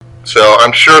So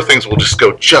I'm sure things will just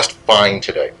go just fine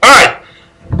today. All right,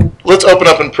 let's open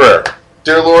up in prayer.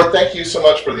 Dear Lord, thank you so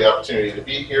much for the opportunity to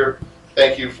be here.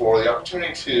 Thank you for the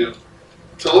opportunity to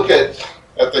look at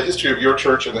the history of your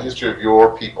church and the history of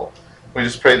your people. We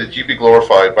just pray that you be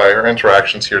glorified by our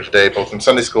interactions here today, both in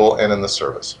Sunday school and in the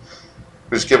service.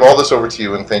 We just give all this over to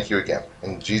you and thank you again.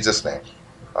 In Jesus' name,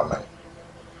 amen.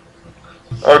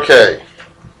 Okay.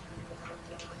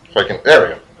 There we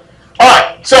go. All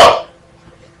right, so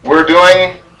we're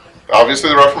doing, obviously,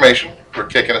 the Reformation. We're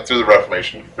kicking it through the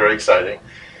Reformation. Very exciting.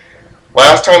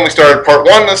 Last time we started part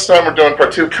 1. This time we're doing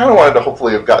part 2. Kind of wanted to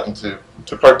hopefully have gotten to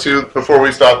part 2 before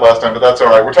we stopped last time, but that's all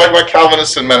right. We're talking about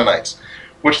Calvinists and Mennonites,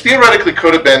 which theoretically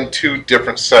could have been 2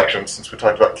 different sections, since we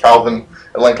talked about Calvin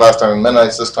at length last time and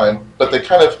Mennonites this time, but they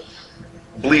kind of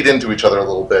bleed into each other a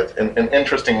little bit in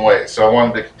interesting ways, so I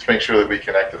wanted to make sure that we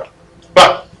connected them.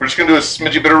 But we're just going to do a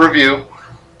smidgy bit of review,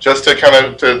 just to kind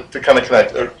of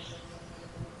connect.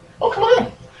 Oh, come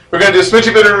on. We're going to do a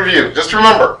smidgy bit of review. Just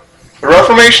remember, the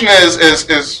Reformation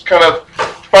is kind of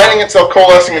finding itself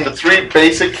coalescing into 3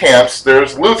 basic camps.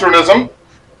 There's Lutheranism.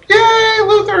 Yay,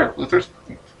 Luther. Luther's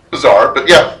bizarre, but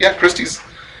yeah, Christy's.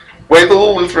 Wave the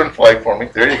little Lutheran flag for me.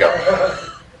 There you go.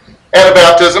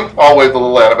 Anabaptism. I'll wave the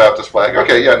little Anabaptist flag.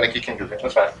 Okay, yeah, Nikki can do that.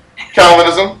 That's fine.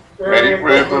 Calvinism. Ready?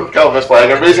 Wave the Calvinist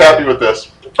flag. Everybody's happy with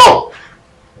this. Oh,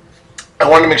 I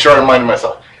wanted to make sure I reminded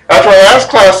myself. After our last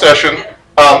class session,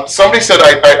 somebody said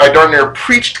I darn near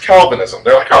preached Calvinism.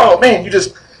 They're like, oh man,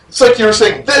 it's like you were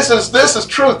saying, this is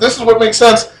truth, this is what makes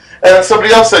sense. And then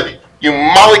somebody else said, you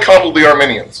mollycoddled the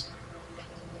Arminians.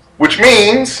 Which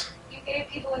means... You gave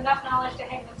people enough knowledge to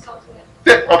hang themselves with.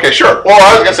 Yeah, okay, sure. Well,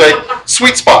 I was going to say,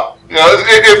 sweet spot. You know,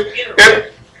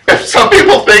 if some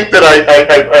people think that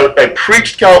I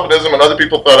preached Calvinism and other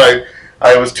people thought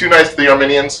I was too nice to the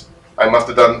Arminians, I must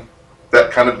have done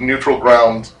that kind of neutral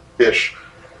ground-ish.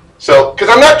 So, because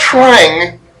I'm not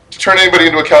trying to turn anybody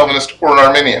into a Calvinist or an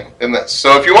Arminian in this.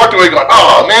 So if you walked away going,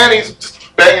 oh man, he's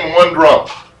just banging one drum.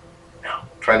 No, I'm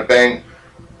trying to bang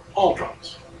all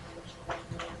drums.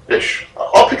 Ish.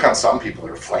 I'll pick on some people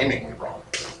that are flamingly wrong.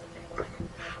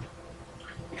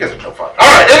 You guys are no fun.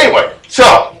 Alright, anyway,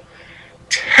 so,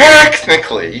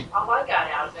 technically... All I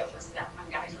got out of it was that one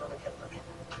guy's really good looking.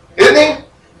 Isn't he?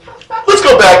 Let's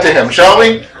go back to him, shall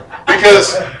we?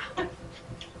 Because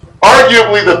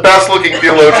arguably the best looking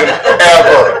theologian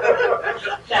ever.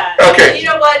 Okay. You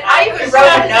know what? I even wrote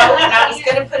a note and I was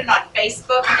going to put it on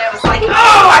Facebook and it was like, oh,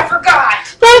 I forgot.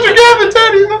 Pastor Gavin,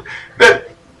 Teddy. That,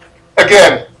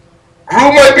 again,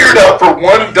 grew my beard out for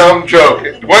one dumb joke.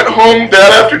 Went home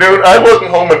that afternoon. I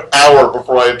wasn't home an hour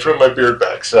before I had trimmed my beard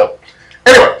back. So,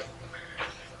 anyway,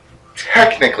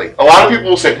 technically, a lot of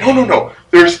people will say, no,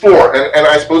 there's 4. And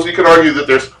I suppose you could argue that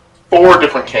there's 4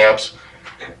 different camps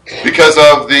because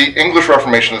of the English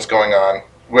Reformation that's going on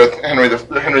with Henry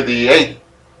VIII.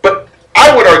 But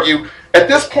I would argue, at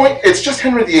this point, it's just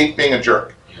Henry VIII being a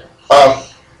jerk.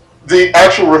 The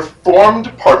actual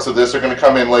reformed parts of this are going to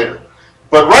come in later.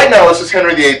 But right now, this is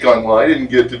Henry VIII going, well, I didn't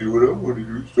get to do what I wanted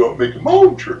to do, so I'm making my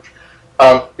own church.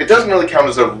 It doesn't really count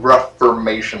as a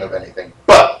reformation of anything.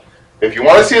 But if you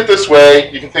want to see it this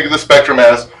way, you can think of the spectrum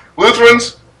as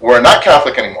Lutherans, we're not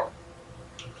Catholic anymore.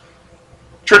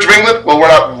 Church of England, well, we're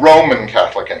not Roman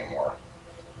Catholic anymore.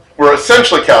 We're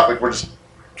essentially Catholic, we're just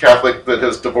Catholic that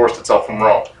has divorced itself from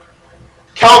Rome.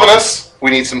 Calvinists,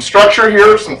 we need some structure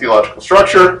here, some theological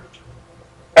structure.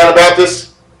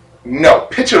 Anabaptists, no,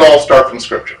 pitch it all, start from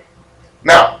Scripture.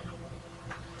 Now,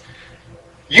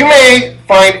 you may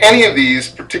find any of these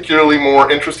particularly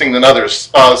more interesting than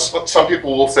others. Some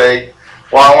people will say,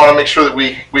 well, I want to make sure that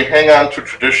we hang on to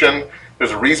tradition.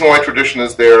 There's a reason why tradition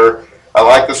is there. I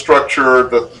like the structure,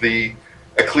 the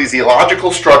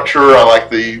ecclesiological structure. I like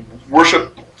the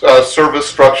worship service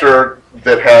structure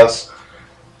that has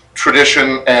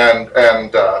tradition and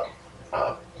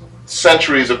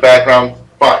centuries of background.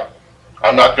 Fine.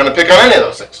 I'm not going to pick on any of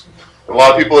those things. A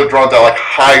lot of people are drawn to like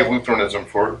high Lutheranism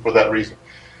for that reason.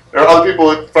 There are other people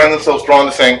that find themselves drawn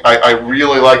to saying, I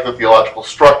really like the theological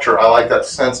structure. I like that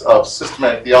sense of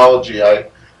systematic theology.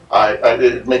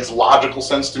 It makes logical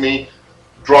sense to me.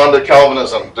 Drawn to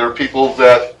Calvinism. There are people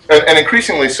that, and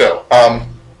increasingly so.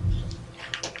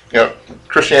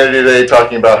 Christianity Today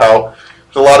talking about how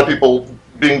there's a lot of people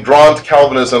being drawn to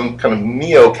Calvinism, kind of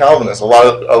neo-Calvinists. A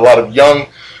lot of young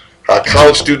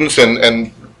college students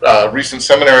and recent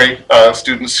seminary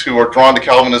students who are drawn to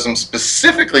Calvinism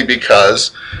specifically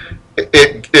because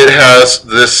it has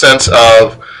this sense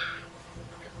of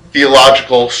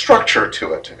theological structure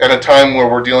to it. At a time where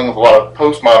we're dealing with a lot of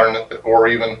postmodern or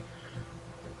even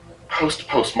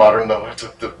post-postmodern, though that's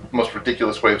the most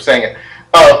ridiculous way of saying it,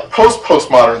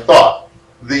 Postmodern thought.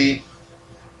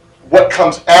 What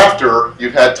comes after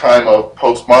you've had time of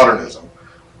postmodernism,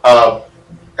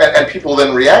 and people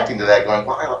then reacting to that, going,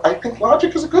 "Well, I think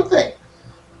logic is a good thing,"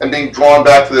 and being drawn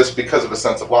back to this because of a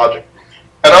sense of logic.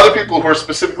 And other people who are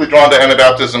specifically drawn to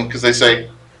Anabaptism because they say,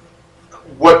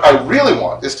 "What I really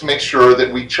want is to make sure that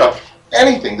we chuck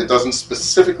anything that doesn't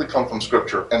specifically come from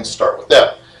Scripture and start with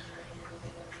that."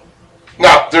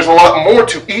 Now, there's a lot more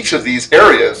to each of these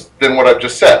areas than what I've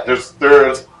just said.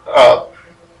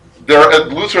 There are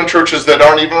Lutheran churches that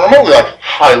aren't even remotely like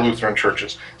high Lutheran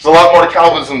churches. There's a lot more to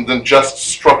Calvinism than just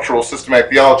structural systematic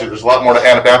theology. There's a lot more to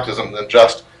Anabaptism than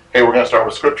just, hey, we're going to start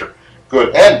with Scripture.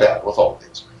 Good and bad with all of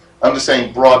these. I'm just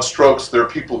saying broad strokes, there are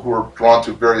people who are drawn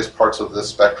to various parts of this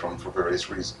spectrum for various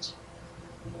reasons.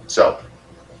 So,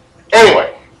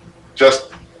 anyway, just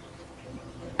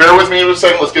bear with me for a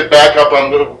second. Let's get back up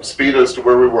on the speed as to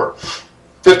where we were.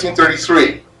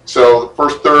 1533. So the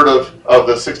first third of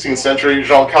the 16th century,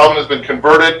 Jean Calvin has been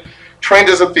converted, trained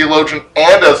as a theologian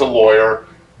and as a lawyer,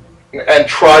 and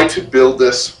tried to build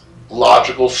this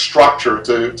logical structure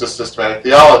to systematic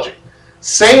theology.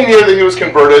 Same year that he was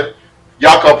converted,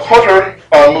 Jakob Hutter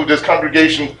moved his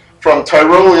congregation from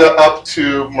Tyrolia up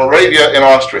to Moravia in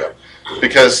Austria,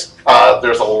 because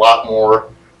there's a lot more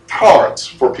tolerance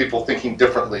for people thinking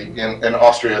differently in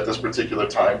Austria at this particular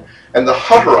time. And the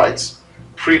Hutterites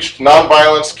preached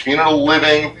nonviolence, communal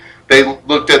living. They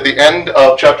looked at the end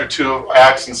of chapter 2 of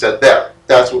Acts and said,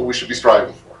 that's what we should be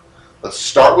striving for. Let's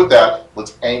start with that.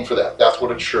 Let's aim for that. That's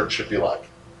what a church should be like.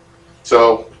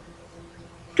 So,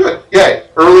 good. Yay.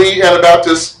 Early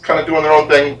Anabaptists kind of doing their own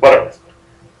thing, whatever.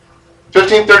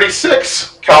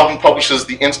 1536, Calvin publishes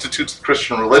the Institutes of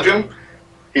Christian Religion.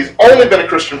 He's only been a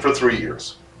Christian for 3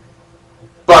 years.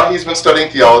 But he's been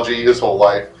studying theology his whole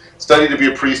life, studied to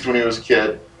be a priest when he was a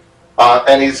kid.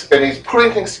 And he's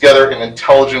putting things together in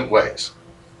intelligent ways.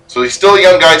 So he's still a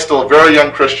young guy, still a very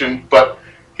young Christian, but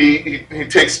he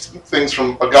takes things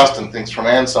from Augustine, things from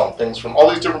Anselm, things from all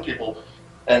these different people,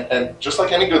 and just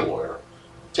like any good lawyer,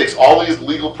 takes all these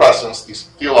legal precedents, these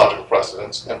theological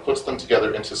precedents, and puts them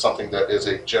together into something that is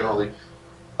a generally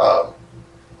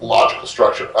logical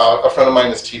structure. A friend of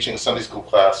mine is teaching a Sunday school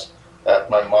class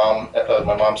at my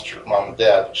mom's church, mom and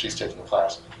dad. She's taking the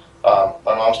class.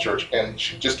 My mom's church, and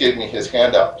she just gave me his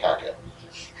handout packet,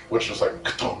 which was like,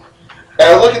 ka-boom. And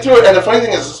I was looking through it, and the funny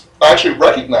thing is, I actually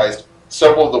recognized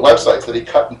several of the websites that he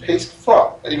cut and pasted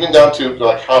from, even down to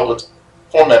like how it's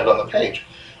formatted on the page.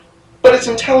 But it's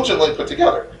intelligently put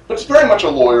together. But it's very much a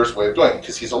lawyer's way of doing it,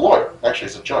 because he's a lawyer. Actually,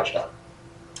 he's a judge now.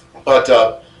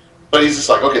 But he's just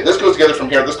like, okay, this goes together from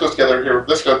here, this goes together here,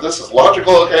 this is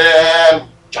logical, and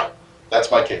that's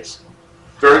my case.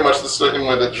 Very much the same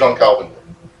way that Jean Calvin did.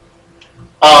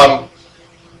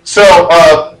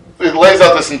 It lays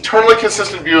out this internally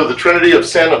consistent view of the Trinity, of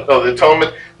sin, of the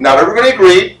atonement. Not everybody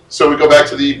agreed, so we go back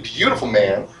to the beautiful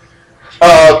man.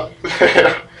 The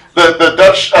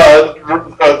Dutch, a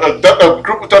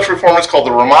group of Dutch reformers called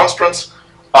the Remonstrants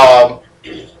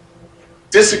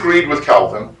disagreed with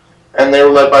Calvin, and they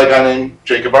were led by a guy named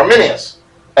Jacob Arminius.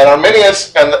 And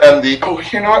Arminius and the,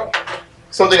 you know what?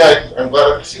 Something I'm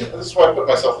glad I see. This is why I put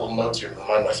myself little notes here to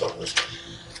remind myself of this.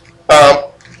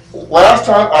 Last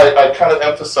time I kind of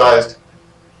emphasized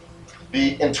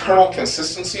the internal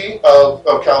consistency of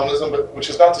Calvinism, which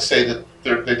is not to say that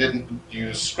they didn't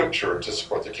use Scripture to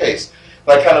support their case.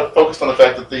 And I kind of focused on the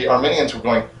fact that the Arminians were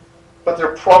going, but there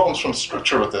are problems from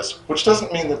Scripture with this, which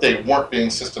doesn't mean that they weren't being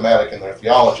systematic in their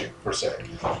theology, per se.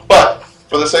 But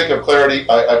for the sake of clarity,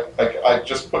 I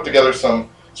just put together some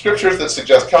scriptures that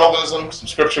suggest Calvinism, some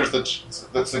scriptures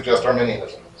that suggest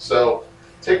Arminianism. So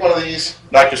take one of these,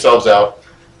 knock yourselves out.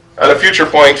 At a future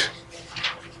point,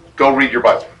 go read your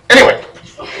Bible. Anyway,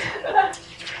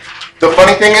 the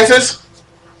funny thing is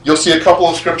you'll see a couple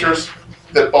of scriptures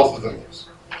that both of them use.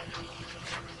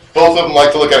 Both of them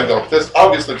like to look at it and go, this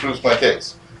obviously proves my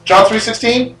case. John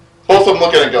 3:16, both of them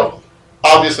look at it and go,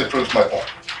 obviously proves my point.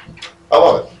 I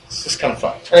love it. It's just kind of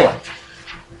fun. Anyway.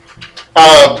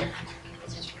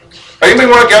 Anybody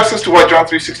want to guess as to why John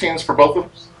 3:16 is for both of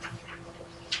them?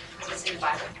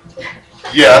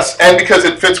 Yes, and because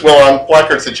it fits well on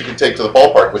placards that you can take to the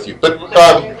ballpark with you. But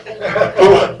why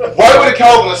would a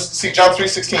Calvinist see John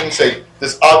 3:16 and say,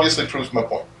 this obviously proves my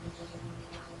point?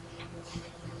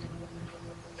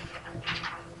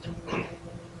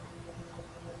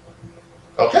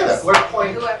 Okay then. What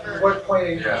point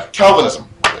are you at? Calvinism.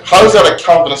 How is that a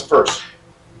Calvinist verse?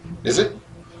 Is it?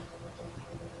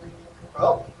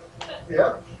 Well,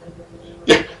 yeah.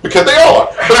 Yeah, because they all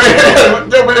are. But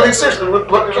I mean, seriously,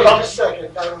 Just a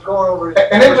second, I'm going over it.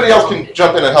 and anybody else can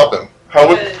jump in and help him. How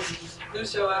would?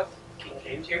 Whosoever, King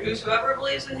named here. Whosoever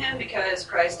believes in him, because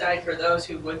Christ died for those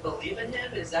who would believe in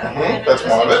him. Is that That's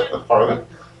one of it. That's part of it.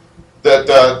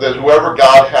 That whoever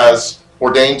God has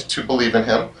ordained to believe in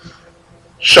him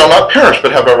shall not perish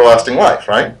but have everlasting life,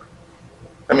 right?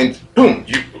 I mean, boom,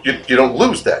 you don't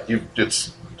lose that.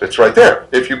 It's right there.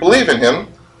 If you believe in him,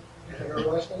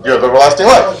 you have everlasting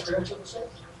life.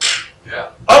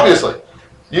 Yeah. Obviously,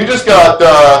 you just got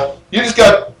up.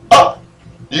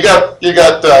 You got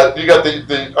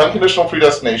the unconditional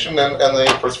predestination and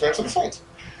the perseverance of the saints.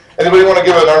 Anybody want to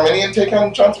give an Arminian take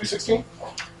on John 3:16?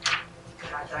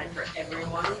 God died for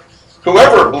everyone.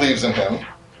 Whoever believes in him.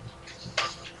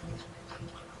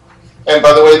 And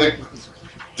by the way,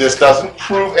 this doesn't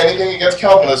prove anything against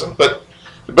Calvinism, but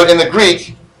in the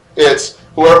Greek, it's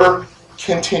whoever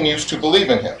continues to believe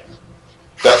in him.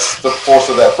 That's the force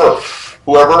of that verb.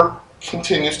 Whoever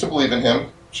continues to believe in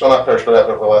him shall not perish but have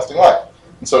everlasting life.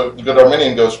 And so the good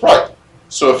Arminian goes, right.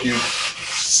 So if you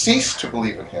cease to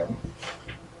believe in him,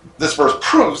 this verse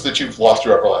proves that you've lost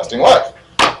your everlasting life.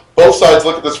 Both sides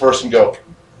look at this verse and go,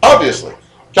 obviously.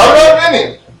 Calvin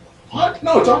Arminian. What?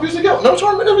 No, it's obviously go. No, it's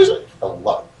obviously. I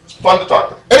love it. It's fun to talk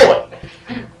to. Anyway.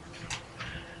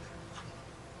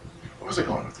 Where was I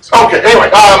going with this? Okay,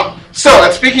 anyway.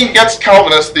 And speaking against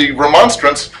Calvinists, the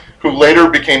Remonstrants, who later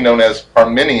became known as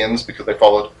Arminians because they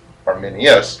followed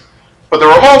Arminius, but the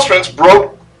Remonstrants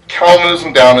broke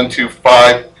Calvinism down into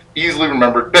 5 easily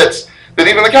remembered bits that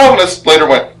even the Calvinists later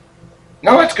went,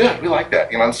 no, that's good. We like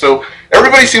that. And so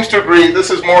everybody seems to agree this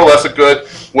is more or less a good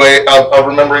way of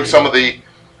remembering because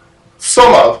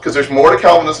there's more to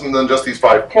Calvinism than just these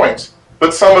 5 points,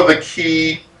 but some of the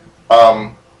key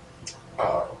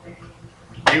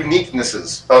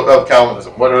uniquenesses of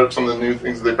Calvinism. What are some of the new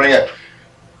things that they bring in?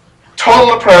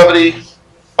 Total depravity,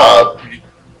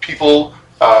 people.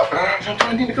 Do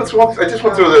I need to go through all these? I just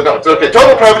went through the notes. Okay, total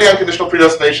depravity, unconditional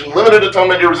predestination, limited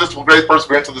atonement, irresistible grace,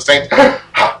 perseverance of the saints.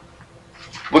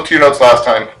 Look to your notes last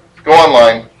time. Go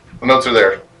online. The notes are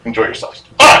there. Enjoy yourselves.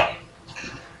 All right.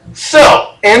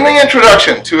 So, in the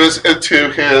introduction to his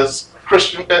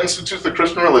Christian Institute of the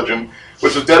Christian Religion,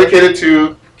 which was dedicated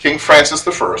to King Francis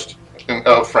I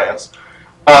of France,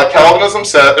 Calvin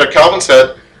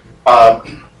said,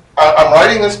 I'm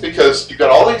writing this because you've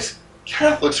got all these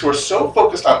Catholics who are so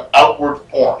focused on outward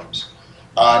forms,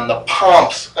 on the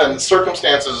pomps and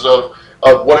circumstances of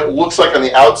what it looks like on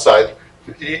the outside.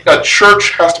 A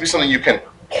church has to be something you can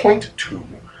point to.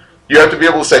 You have to be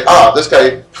able to say, this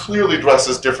guy clearly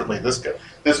dresses differently. This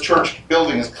church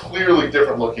building is clearly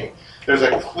different looking. There's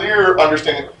a clear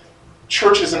understanding.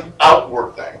 Church is an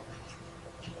outward thing.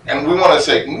 And we want to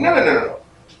say, no.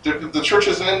 The church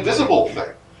is an invisible thing.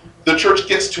 The church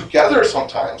gets together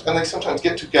sometimes, and they sometimes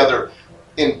get together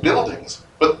in buildings,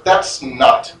 but that's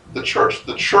not the church.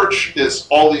 The church is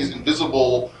all these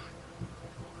invisible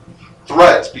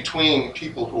threads between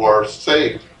people who are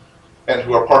saved and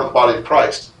who are part of the body of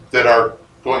Christ that are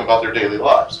going about their daily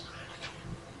lives.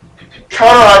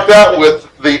 Counteract that with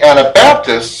the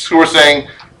Anabaptists who are saying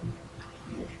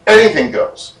anything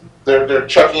goes. They're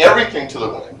chucking everything to the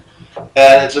wind,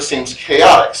 and it just seems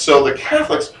chaotic. So the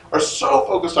Catholics are so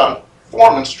focused on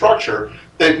form and structure,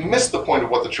 they've missed the point of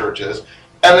what the church is.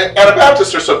 And the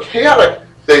Anabaptists are so chaotic,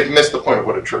 they've missed the point of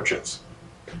what a church is.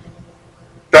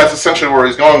 That's essentially where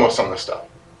he's going with some of this stuff.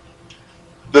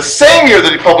 The same year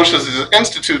that he publishes his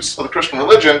Institutes of the Christian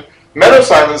Religion, Menno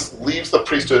Simons leaves the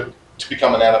priesthood to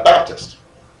become an Anabaptist.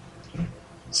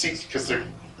 See, because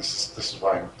this is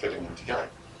why I'm fitting them together.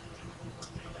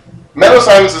 Menno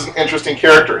Simons is an interesting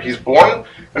character. He's born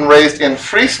and raised in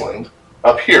Friesland,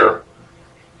 up here,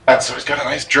 and so he's got a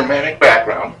nice Germanic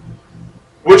background,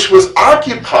 which was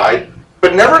occupied,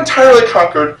 but never entirely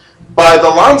conquered, by the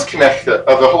Landsknechte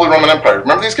of the Holy Roman Empire.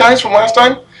 Remember these guys from last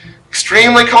time?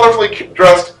 Extremely colorfully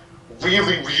dressed,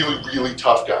 really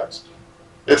tough guys.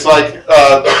 It's like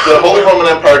the Holy Roman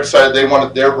Empire decided they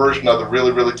wanted their version of the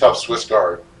really tough Swiss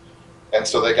Guard. And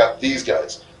so they got these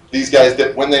guys. These guys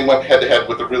that when they went head-to-head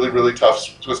with the really tough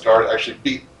Swiss Guard actually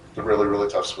beat the really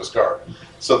tough Swiss Guard.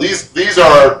 So these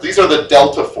are the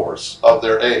Delta Force of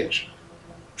their age,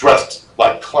 dressed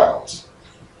like clowns.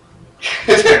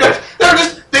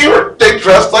 They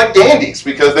dressed like dandies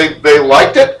because they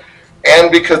liked it,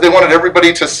 and because they wanted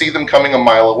everybody to see them coming a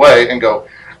mile away and go,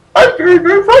 I'm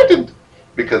very frightened,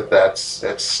 because that's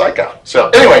psycho. So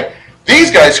anyway,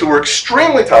 these guys who were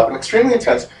extremely tough and extremely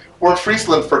intense were in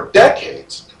Friesland for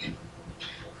decades.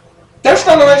 That's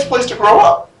not a nice place to grow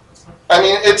up. I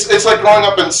mean, it's like growing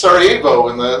up in Sarajevo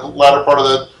in the latter part of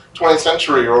the 20th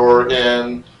century, or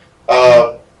in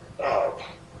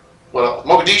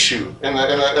Mogadishu in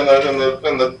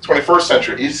the 21st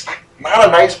century. It's not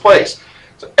a nice place.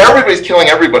 So everybody's killing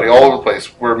everybody all over the place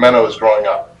where Menno is growing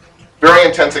up. Very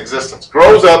intense existence.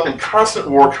 Grows up in constant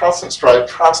war, constant strife,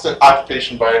 constant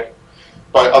occupation by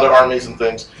other armies and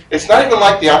things. It's not even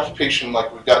like the occupation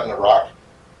like we've got in Iraq.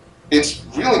 It's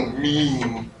really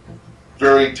mean,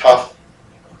 very tough,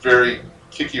 very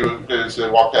kick you as they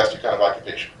walk past you kind of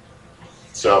occupation.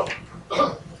 So,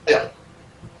 yeah.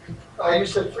 You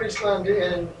said Friesland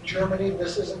in Germany.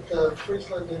 This isn't the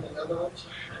Friesland in the Netherlands?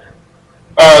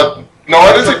 No,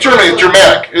 it isn't Germany. It's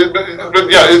Germanic. But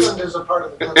yeah, Friesland is a part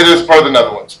of the it Netherlands. is part of the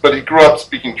Netherlands. But he grew up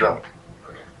speaking German.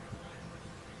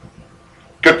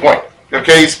 Good point.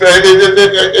 Okay,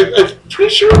 I'm pretty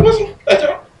sure it wasn't.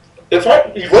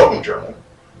 He wrote in German.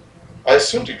 I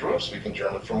assumed he grew up speaking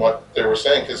German from what they were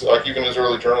saying, because like even his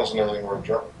early journals and everything were in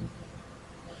German.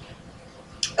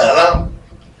 I don't know.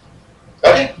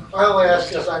 Okay, I only ask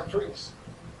because I'm Fries.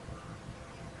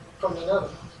 From the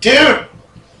Netherlands. dude,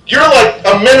 you're like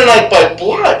a Mennonite by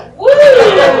blood. Woo!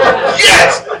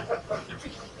 Yes.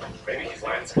 Maybe he's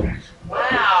Lansing.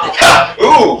 Wow.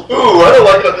 Ooh, I don't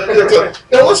like it.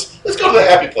 Now let's go to the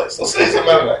happy place. Let's say he's a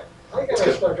Mennonite. I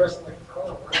gotta start dressing like a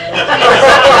clown.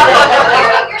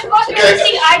 You're supposed to be able to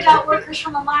see eye dot workers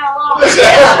from a mile off.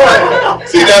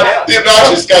 See now, the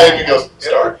obnoxious guy in me goes,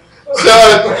 Star?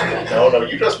 So, no,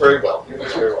 you dress very well. You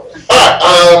dress very well.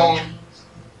 All right,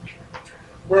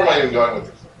 where am I even going with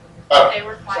this? They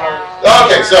were fine.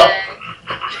 Okay, so,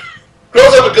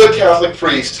 grows up a good Catholic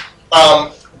priest,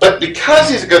 but because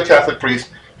he's a good Catholic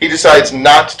priest, he decides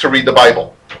not to read the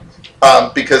Bible,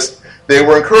 because they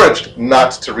were encouraged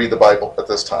not to read the Bible at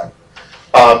this time.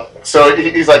 So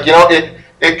he's like,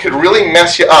 it could really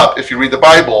mess you up if you read the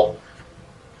Bible,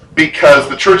 because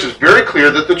the church is very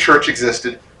clear that the church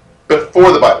existed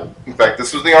before the Bible. In fact,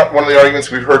 this was one of the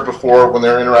arguments we've heard before when they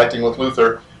were interacting with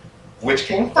Luther. Which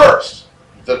came first,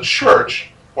 the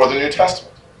church or the New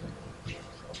Testament?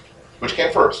 Which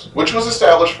came first? Which was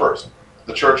established first,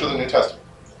 the church or the New Testament?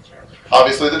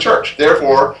 Obviously the church.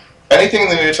 Therefore, anything in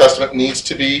the New Testament needs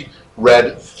to be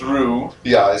read through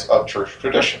the eyes of church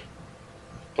tradition.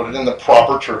 Put it in the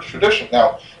proper church tradition.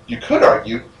 Now, you could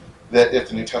argue that if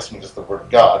the New Testament is the Word of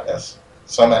God, as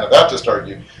some Anabaptists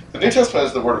argue, the New Testament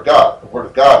is the Word of God. The Word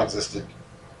of God existed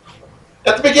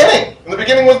at the beginning. In the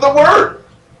beginning was the Word.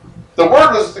 The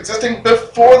Word was existing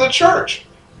before the church.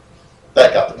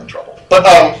 That got them in trouble. But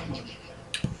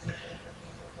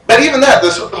even that,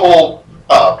 this whole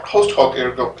post hoc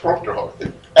ergo propter hoc,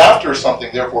 after something,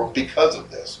 therefore, because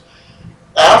of this,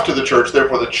 after the church,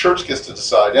 therefore, the church gets to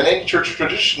decide. And any church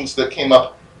traditions that came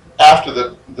up after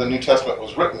the New Testament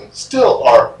was written still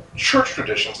are church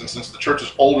traditions. And since the church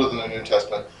is older than the New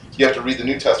Testament, you have to read the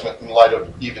New Testament in light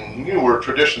of even newer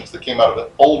traditions that came out of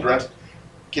an older entity.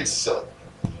 It gets silly.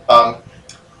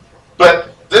 But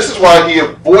this is why he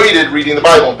avoided reading the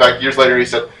Bible. In fact, years later he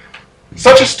said,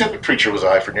 such a stupid preacher was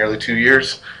I for nearly 2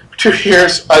 years. For 2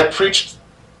 years I preached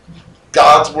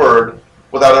God's Word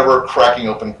without ever cracking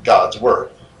open God's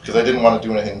Word, because I didn't want to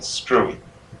do anything screwy.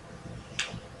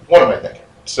 What am I thinking?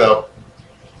 So,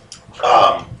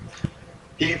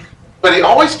 but he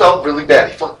always felt really bad.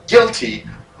 He felt guilty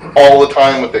all the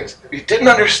time with things. He didn't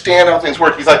understand how things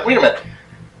work. He's like, wait a minute.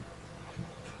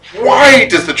 Why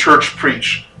does the church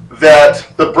preach that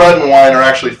the bread and wine are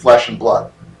actually flesh and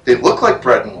blood? They look like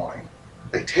bread and wine.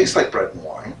 They taste like bread and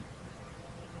wine.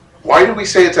 Why do we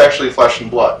say it's actually flesh and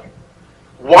blood?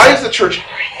 Why does the church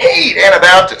hate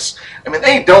Anabaptists? I mean,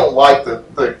 they don't like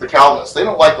the Calvinists. They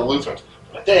don't like the Lutherans.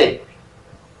 But they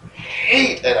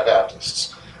hate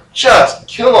Anabaptists. Just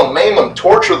kill them, maim them,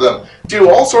 torture them, do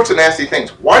all sorts of nasty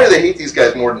things. Why do they hate these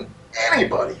guys more than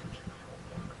anybody?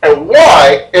 And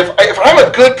why, if I'm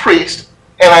a good priest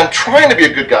and I'm trying to be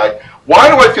a good guy, why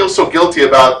do I feel so guilty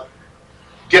about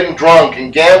getting drunk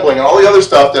and gambling and all the other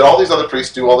stuff that all these other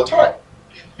priests do all the time?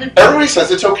 Everybody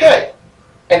says it's okay.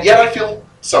 And yet I feel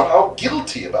somehow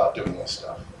guilty about doing this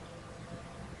stuff.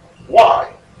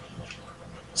 Why?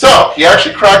 So, he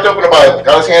actually cracked open a Bible,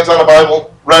 got his hands on a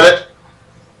Bible, read it,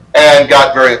 and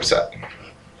got very upset.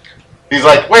 He's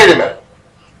like, wait a minute.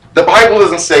 The Bible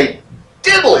doesn't say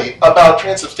diddly about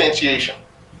transubstantiation.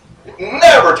 It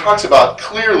never talks about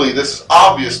clearly this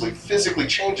obviously physically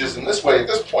changes in this way at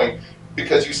this point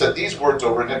because you said these words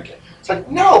over and again. It's like,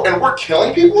 no, and we're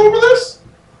killing people over this?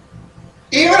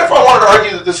 Even if I wanted to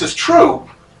argue that this is true,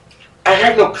 I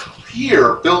have no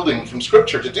clear building from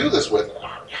Scripture to do this with.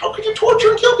 How could you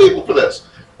torture and kill people for this?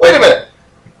 Wait a minute.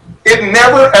 It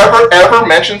never, ever, ever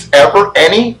mentions ever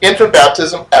any infant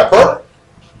baptism ever?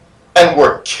 And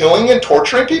we're killing and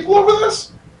torturing people over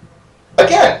this?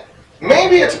 Again,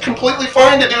 maybe it's completely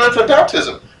fine to do infant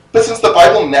baptism, but since the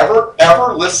Bible never,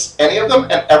 ever lists any of them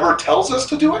and ever tells us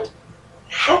to do it,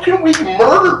 how can we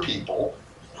murder people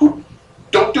who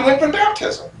don't do infant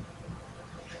baptism?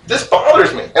 This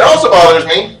bothers me. It also bothers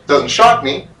me, doesn't shock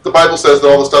me. The Bible says that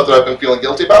all the stuff that I've been feeling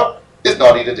guilty about is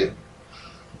naughty to do.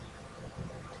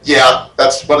 Yeah,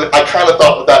 that's what I kind of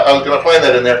thought that I was going to find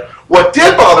that in there. What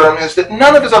did bother him is that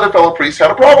none of his other fellow priests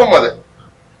had a problem with it.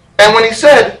 And when he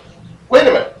said, wait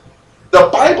a minute, the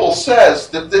Bible says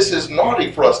that this is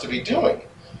naughty for us to be doing,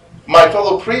 my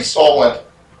fellow priests all went,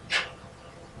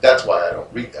 that's why I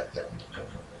don't read that thing.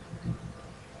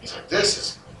 He's like,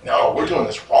 no, we're doing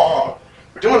this wrong.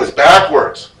 We're doing this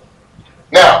backwards.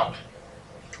 Now,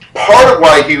 part of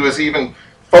why he was even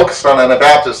focused on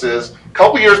Anabaptists is, a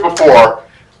couple years before,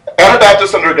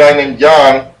 Anabaptists under a guy named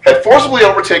Jan had forcibly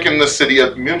overtaken the city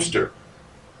of Münster.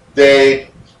 They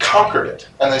conquered it,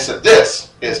 and they said,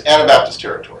 this is Anabaptist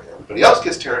territory. Everybody else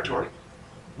gets territory.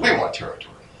 We want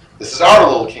territory. This is our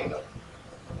little kingdom.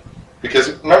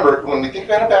 Because remember, when we think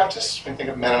of Anabaptists, when we think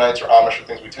of Mennonites or Amish or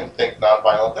things, we tend to think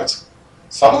nonviolent.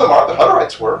 Some of them are. The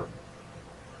Hutterites were.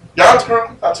 Jan's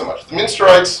group, not so much. The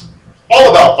Munsterites,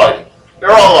 all about fighting.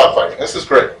 They're all about fighting. This is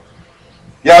great.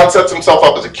 Jan sets himself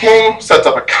up as a king, sets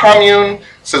up a commune,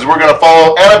 says we're going to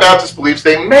follow Anabaptist beliefs.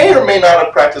 They may or may not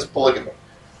have practiced polygamy.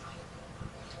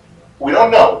 We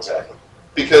don't know exactly.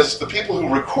 Because the people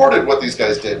who recorded what these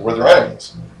guys did were their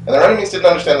enemies. And their enemies didn't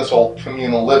understand this whole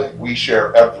communal living. We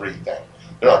share everything.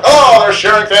 They're like, oh, they're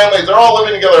sharing families. They're all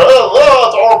living together. Oh,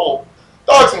 it's horrible.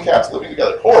 Dogs and cats living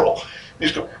together. Horrible. You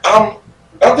just go, I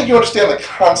don't think you understand the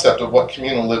concept of what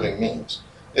communal living means.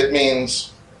 It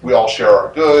means we all share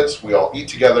our goods. We all eat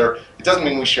together. It doesn't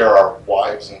mean we share our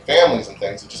wives and families and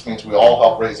things. It just means we all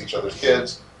help raise each other's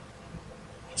kids.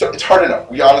 So it's hard to know.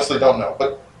 We honestly don't know.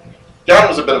 But Jan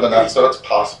was a bit of a nut, so it's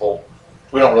possible.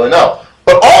 We don't really know.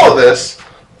 But all of this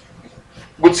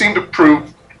would seem to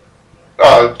prove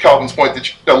Calvin's point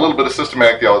that a little bit of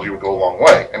systematic theology would go a long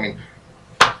way. I mean,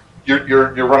 you're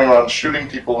running around shooting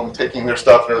people and taking their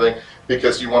stuff and everything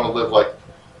because you want to live like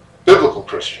biblical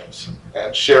Christians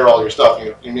and share all your stuff.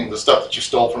 You mean the stuff that you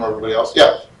stole from everybody else?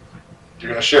 Yeah. You're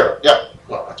going to share it. Yeah.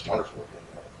 Well, that's wonderful.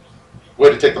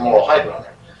 Way to take the moral high ground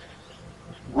there.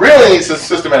 Really needs some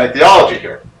systematic theology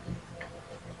here.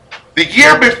 The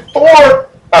year before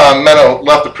Menno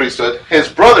left the priesthood, his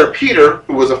brother Peter,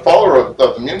 who was a follower of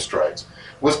the Munsterites,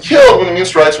 was killed when the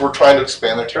Munsterites were trying to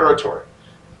expand their territory.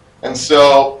 And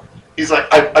so he's like,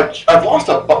 I've lost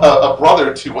a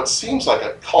brother to what seems like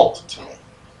a cult to me.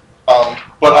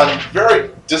 But I'm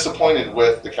very disappointed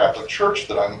with the Catholic Church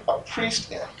that I'm a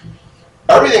priest in.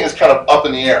 Everything is kind of up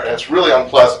in the air, and it's really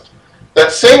unpleasant.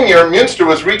 That same year, Münster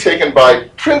was retaken by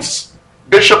Prince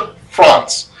Bishop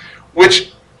Franz,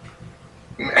 which,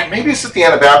 maybe this is the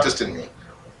Anabaptist in me.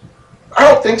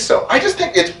 I don't think so. I just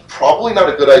think it's probably not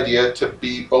a good idea to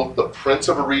be both the prince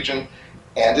of a region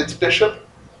and its bishop.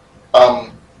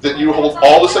 That you hold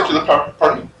all the secular power.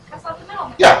 Pardon me? That's not the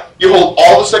middle. Yeah, you hold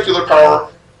all the secular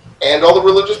power and all the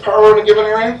religious power in a given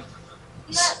area.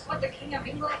 That's what the King of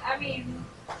England, I mean.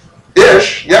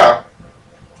 Ish, yeah.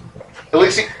 At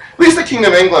least the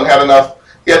Kingdom of England had enough.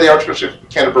 He had the Archbishop of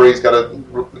Canterbury. He's got to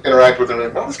interact with him.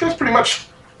 Well, this guy's pretty much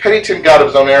petty tin god of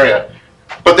his own area.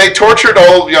 But they tortured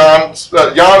all of Jan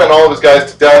and all of his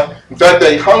guys to death. In fact,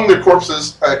 they hung their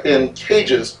corpses in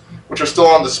cages, which are still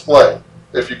on display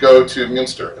if you go to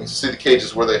Münster and see the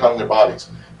cages where they hung their bodies.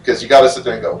 Because you got to sit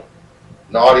there and go,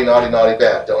 naughty, naughty, naughty,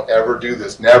 bad. Don't ever do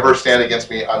this. Never stand against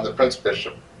me. I'm the Prince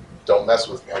Bishop. Don't mess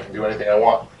with me. I can do anything I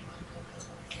want.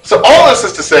 So all this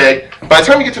is to say, by the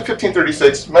time you get to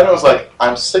 1536, Menno's like,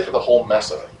 I'm sick of the whole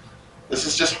mess of it. This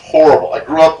is just horrible. I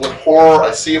grew up with horror.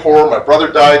 I see horror. My brother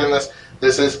died in this.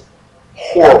 This is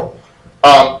horrible.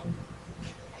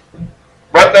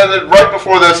 Right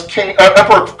before this,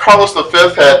 Emperor Carlos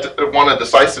V had won a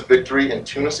decisive victory in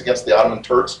Tunis against the Ottoman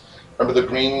Turks. Remember the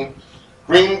green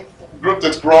group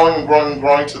that's growing and growing and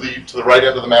growing to the right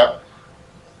end of the map?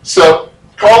 So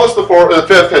Carlos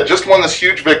V had just won this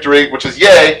huge victory, which is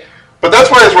yay, but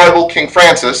that's why his rival King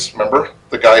Francis, remember,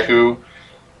 the guy who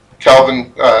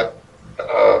Calvin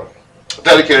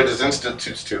dedicated his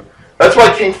institutes to, that's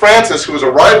why King Francis, who was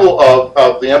a rival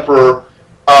of the emperor,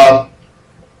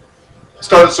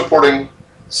 started supporting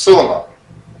Suleiman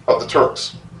of the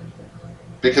Turks,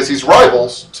 because he's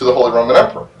rivals to the Holy Roman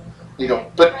Emperor. You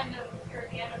go, but Friend of your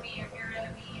enemy or your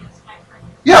enemy is my friend.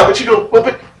 yeah, but you go,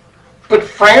 well, but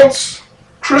France,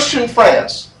 Christian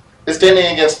France, is standing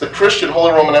against the Christian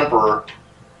Holy Roman Emperor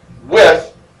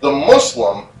with the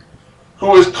Muslim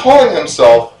who is calling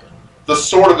himself the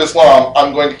sword of Islam.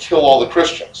 I'm going to kill all the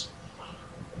Christians.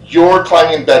 You're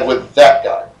climbing in bed with that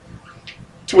guy.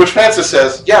 To which Francis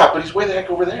says, yeah, but he's way the heck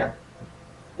over there.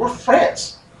 We're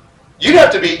France. You'd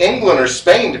have to be England or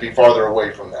Spain to be farther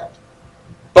away from that.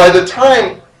 By the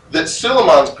time that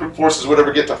Suleiman's forces would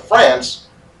ever get to France,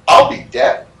 I'll be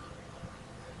dead.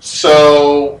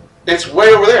 So it's way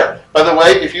over there. By the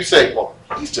way, if you say, well,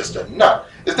 he's just a nut,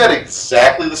 isn't that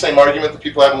exactly the same argument that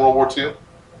people had in World War II?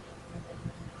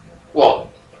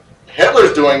 Well,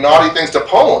 Hitler's doing naughty things to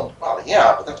Poland. Well,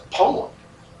 yeah, but that's Poland.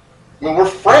 I mean, we're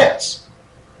France.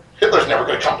 Hitler's never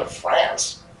going to come to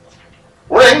France.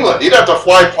 We're England. He'd have to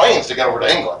fly planes to get over to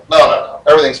England. No.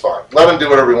 Everything's fine. Let him do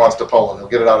whatever he wants to Poland. He'll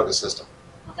get it out of his system.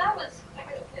 Well, that was,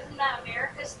 isn't that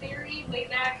America's theory way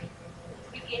back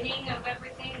at the beginning of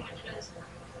everything, which was,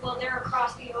 well, they're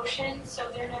across the ocean,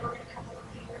 so they're never going to come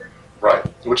over here. Right.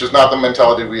 Which is not the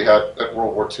mentality we had at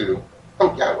World War II.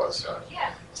 Oh, yeah, it was.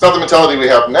 Yeah. It's not the mentality we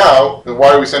have now. Then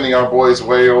why are we sending our boys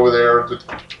way over there?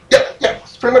 Yeah.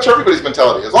 It's pretty much everybody's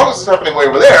mentality. As long as it's happening way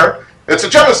over there, it's a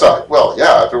genocide. Well,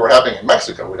 yeah, if it were happening in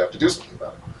Mexico, we'd have to do something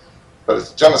about it. But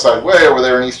it's a genocide way over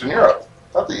there in Eastern Europe.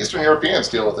 Not the Eastern Europeans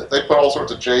deal with it. They put all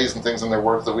sorts of J's and things in their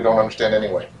words that we don't understand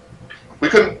anyway. We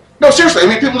couldn't. No, seriously. I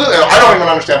mean, people do. I don't even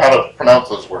understand how to pronounce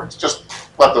those words. Just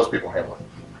let those people handle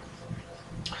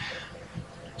it.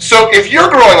 So if you're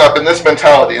growing up in this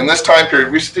mentality, in this time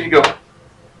period, you go,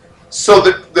 so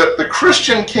the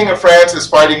Christian king of France is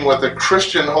fighting with the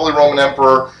Christian Holy Roman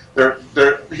Emperor.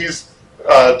 He's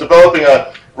developing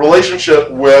a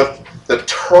relationship with the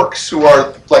Turks, who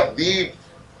are like the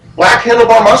black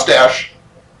handlebar mustache,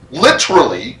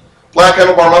 literally black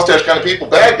handlebar mustache kind of people,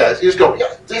 bad guys. You just go,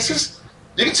 yeah, this is,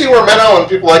 you can see where Menno and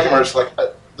people like him are just like,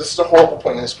 this is a horrible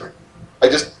point in history. I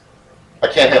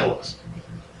can't handle this.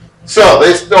 So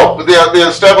they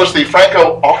established the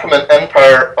Franco-Ottoman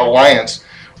Empire Alliance,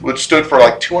 which stood for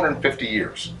like 250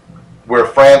 years, where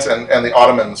France and the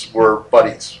Ottomans were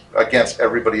buddies against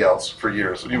everybody else for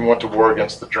years. Even went to war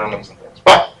against the Germans and things.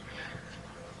 But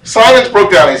Simons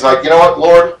broke down. He's like, you know what,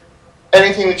 Lord,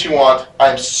 anything that you want.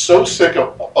 I'm so sick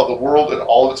of the world and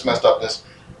all of its messed upness.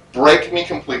 Break me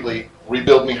completely.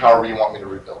 Rebuild me however you want me to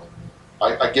rebuild.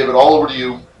 I give it all over to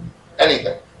you.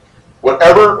 Anything.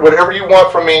 Whatever you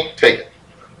want from me, take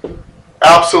it.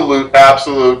 Absolute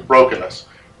brokenness.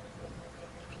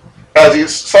 As he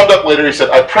summed up later, he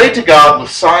said, I prayed to God with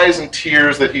sighs and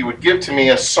tears that he would give to me,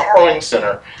 a sorrowing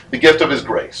sinner, the gift of his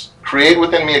grace. Create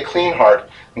within me a clean heart,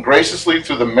 and graciously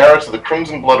through the merits of the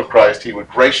crimson blood of Christ, he would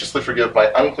graciously forgive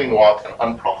my unclean walk and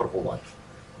unprofitable life.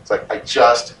 It's like,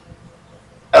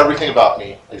 everything about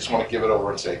me, I just want to give it over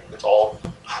and say, it's all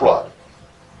crud.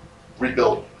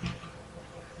 Rebuild.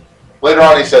 Later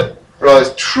on he said,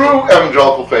 realize true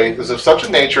evangelical faith is of such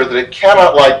a nature that it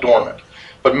cannot lie dormant,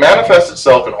 but manifests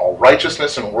itself in all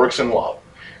righteousness and works in love.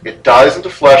 It dies into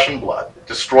flesh and blood. It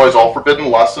destroys all forbidden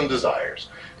lusts and desires.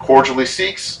 Cordially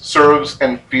seeks, serves,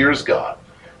 and fears God.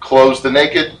 Clothes the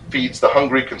naked, feeds the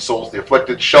hungry, consoles the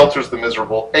afflicted, shelters the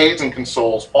miserable, aids and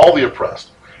consoles all the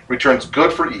oppressed, returns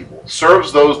good for evil,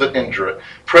 serves those that injure it,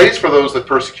 prays for those that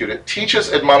persecute it,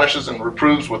 teaches, admonishes, and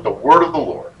reproves with the word of the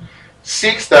Lord,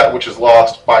 seeks that which is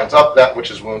lost, binds up that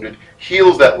which is wounded,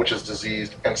 heals that which is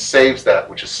diseased, and saves that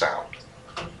which is sound.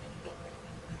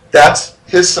 That's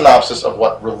his synopsis of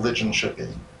what religion should be.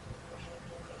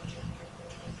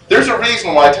 There's a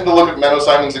reason why I tend to look at Menno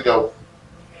Simons and go,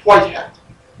 white hat.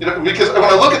 Because when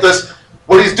I look at this,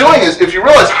 what he's doing is, if you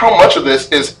realize how much of this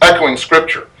is echoing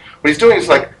Scripture, what he's doing is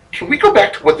like, can we go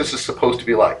back to what this is supposed to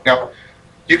be like? Now,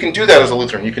 you can do that as a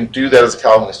Lutheran, you can do that as a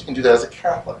Calvinist, you can do that as a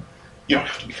Catholic. You don't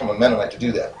have to become a Mennonite to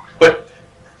do that. But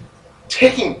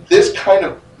taking this kind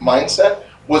of mindset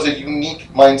was a unique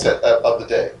mindset of the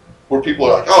day, where people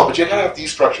are like, oh, but you gotta have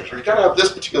these structures, or you gotta have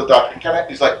this particular doctrine.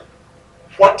 He's like,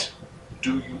 what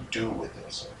do you do with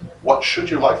this? What should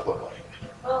your life look like?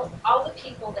 Well, all the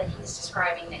people that he's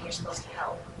describing that you're supposed to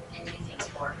help and do things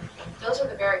for, those are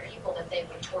the very people that they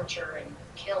would torture and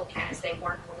kill because they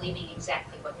weren't believing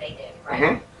exactly what they did, right?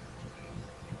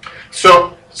 Mm-hmm.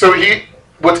 So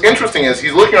what's interesting is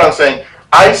he's looking around saying,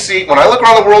 when I look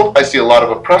around the world, I see a lot of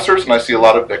oppressors and I see a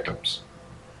lot of victims.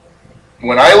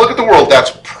 When I look at the world,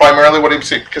 that's primarily what he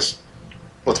sees, because,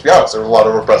 let's be honest, there are a lot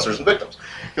of oppressors and victims.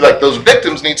 He's like, those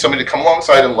victims need somebody to come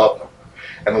alongside and love them.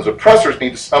 And those oppressors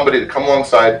need somebody to come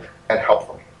alongside and help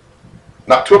them.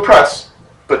 Not to oppress,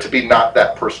 but to be not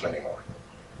that person anymore.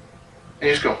 And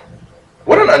you just go,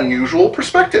 what an unusual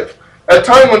perspective. At a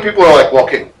time when people are like, well,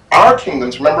 okay, our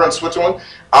kingdoms, remember in Switzerland,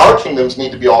 our kingdoms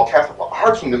need to be all Catholic.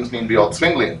 Our kingdoms need to be all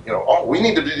Zwinglian. We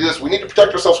need to do this. We need to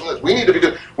protect ourselves from this. We need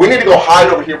to go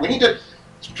hide over here. We need to,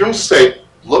 Germans say,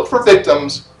 look for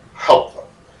victims, help them.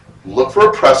 Look for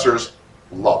oppressors,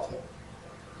 love them.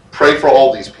 Pray for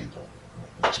all these people.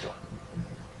 Let's go.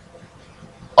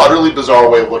 Utterly bizarre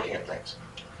way of looking at things.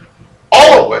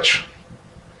 All of which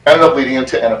ended up leading him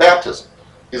to Anabaptism.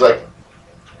 He's like,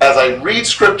 as I read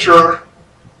scripture,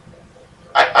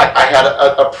 I had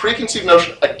a preconceived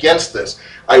notion against this.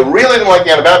 I really didn't like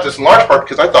the Anabaptists in large part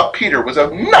because I thought Peter was a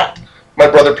nut. My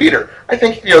brother Peter. I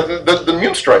think the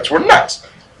Munsterites were nuts.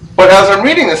 But as I'm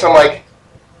reading this, I'm like,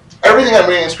 everything I'm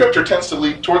reading in scripture tends to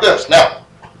lead toward this. Now,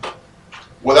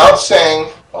 without saying,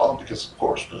 well, because of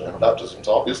course the Anabaptism is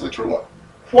obviously a true one.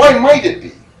 Why might it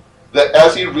be that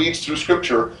as he reads through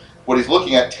scripture, what he's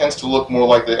looking at tends to look more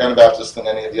like the Anabaptists than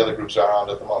any of the other groups around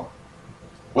at the moment?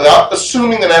 Without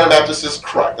assuming that Anabaptist is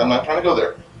correct, I'm not trying to go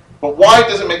there. But why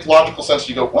does it make logical sense?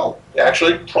 You go, well,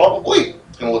 actually, probably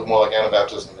it's going to look more like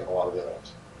Anabaptism than a lot of the other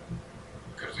ones.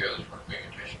 Because the others weren't paying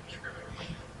attention to scripture.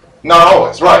 Not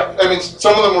always, right. I mean,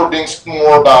 some of them were being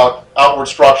more about outward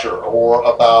structure or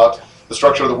about the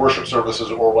structure of the worship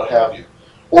services or what have you.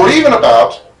 Or even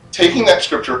about taking that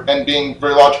scripture and being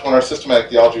very logical in our systematic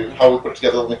theology of how we put it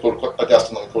together. Let me quote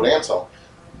Augustine, let me quote Anselm.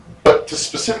 But to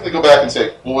specifically go back and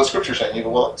say, well, what's scripture saying? You go,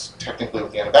 well, it's technically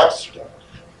what the Anabaptists are doing.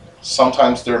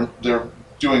 Sometimes they're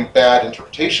doing bad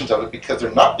interpretations of it because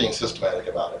they're not being systematic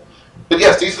about it. But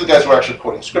yes, these are the guys who are actually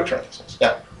quoting scripture in essence.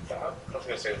 Yeah. I was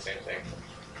going to say the same thing.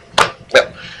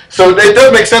 Yeah. So it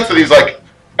does make sense that he's like,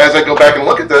 as I go back and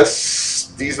look at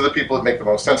this, these are the people that make the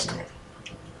most sense to me.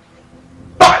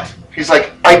 But he's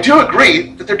like, I do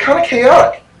agree that they're kind of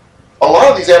chaotic. A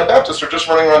lot of these Anabaptists are just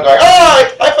running around going,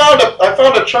 I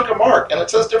found a chunk of mark, and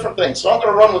it says different things, so I'm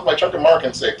going to run with my chunk of mark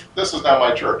and say, this is now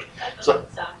my church. So,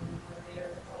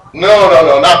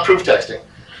 no, not proof texting.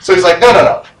 So he's like,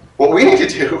 no. What we need to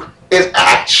do is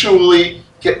actually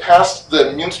get past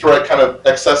the Munsterite kind of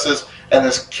excesses and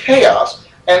this chaos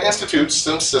and institute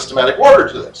some systematic order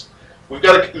to this. We've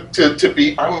got to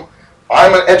be, I'm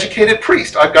an educated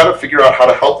priest. I've got to figure out how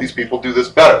to help these people do this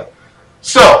better.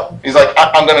 So, he's like,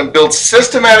 I'm going to build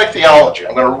systematic theology.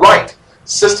 I'm going to write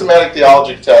systematic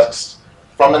theology texts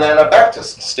from an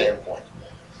Anabaptist standpoint.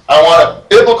 I want a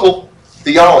biblical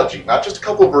theology, not just a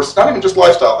couple of verses, not even just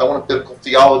lifestyle. I want a biblical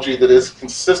theology that is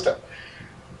consistent.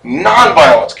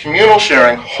 Nonviolence, communal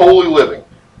sharing, holy living.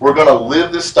 We're going to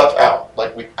live this stuff out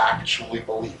like we actually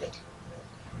believe it.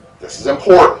 This is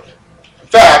important. In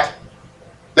fact,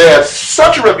 they had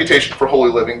such a reputation for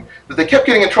holy living that they kept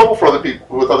getting in trouble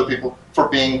with other people for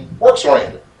being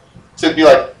works-oriented. So it'd be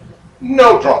like,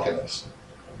 no drunkenness.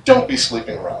 Don't be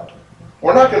sleeping around.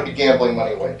 We're not going to be gambling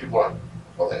money away. People are,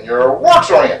 well, then you're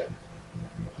works-oriented.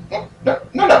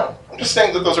 No. I'm just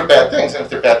saying that those are bad things, and if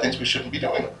they're bad things, we shouldn't be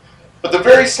doing them. But the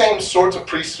very same sorts of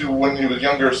priests who, when he was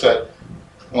younger, said,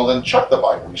 well, then chuck the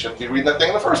Bible. You shouldn't be reading that thing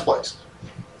in the first place.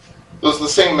 Those are the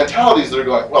same mentalities that are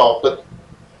going, well, but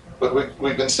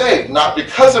we've been saved, not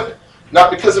because of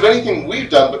anything we've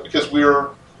done, but because we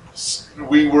were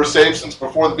saved since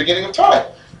before the beginning of time.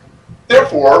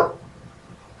 Therefore,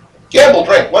 gamble,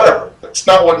 drink, whatever. That's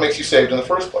not what makes you saved in the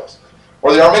first place.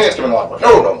 Or the Arminians come along,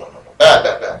 no,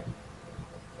 bad.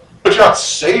 But you're not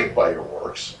saved by your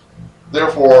works.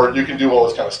 Therefore, you can do all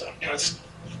this kind of stuff. It's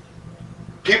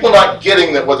people not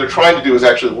getting that what they're trying to do is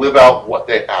actually live out what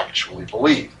they actually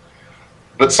believe.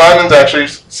 But Simon's actually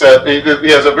said, he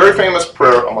has a very famous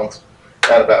prayer amongst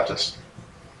Anabaptists.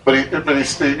 But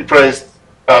he prays,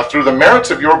 through the merits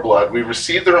of your blood, we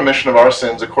receive the remission of our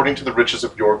sins according to the riches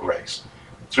of your grace.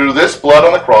 Through this blood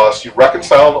on the cross, you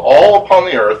reconciled all upon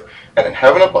the earth and in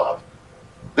heaven above.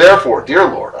 Therefore, dear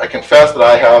Lord, I confess that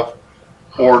I have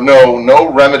or know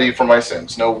no remedy for my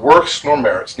sins, no works nor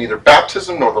merits, neither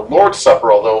baptism nor the Lord's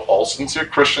Supper, although all sincere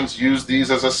Christians use these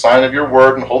as a sign of your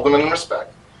word and hold them in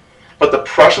respect, but the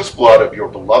precious blood of your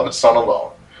beloved Son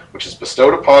alone, which is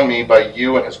bestowed upon me by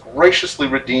you and has graciously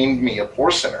redeemed me, a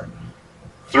poor sinner,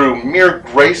 through mere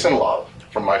grace and love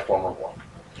from my former walk.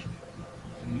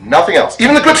 Nothing else.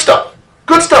 Even the good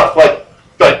stuff like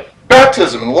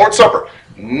baptism and the Lord's Supper,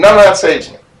 none of that saves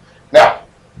me. Now,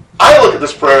 I look at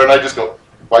this prayer and I just go,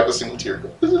 wipe a single tear.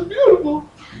 This is beautiful.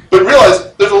 But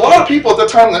realize there's a lot of people at that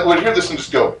time that would hear this and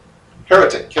just go,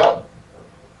 heretic, kill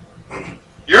him.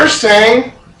 You're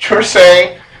saying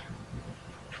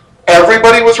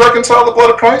everybody was reconciled to the blood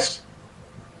of Christ?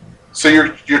 So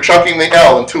you're chunking the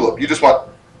L in tulip. You just want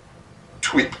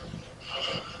tweet.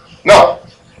 No,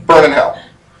 burn in hell.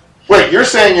 Wait, you're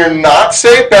saying you're not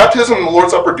saved? Baptism and the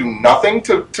Lord's Supper do nothing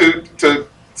to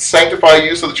sanctify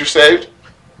you so that you're saved?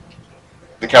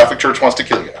 The Catholic Church wants to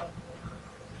kill you now.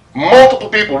 Multiple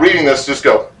people reading this just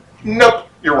go, nope,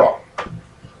 you're wrong.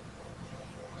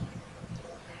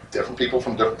 Different people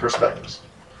from different perspectives.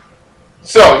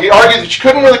 So he argued that you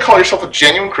couldn't really call yourself a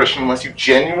genuine Christian unless you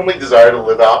genuinely desire to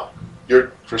live out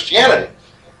your Christianity.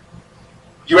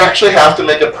 You actually have to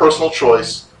make a personal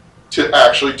choice to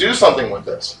actually do something with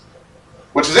this.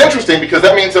 Which is interesting because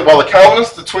that means that while the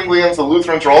Calvinists, the Zwinglians, the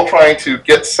Lutherans are all trying to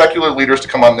get secular leaders to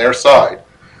come on their side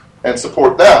and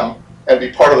support them and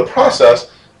be part of the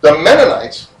process, the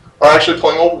Mennonites are actually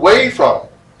pulling away from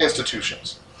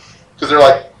institutions. Because they're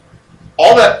like,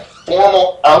 all that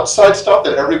formal outside stuff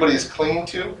that everybody is clinging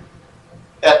to,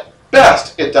 at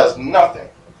best, it does nothing.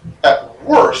 At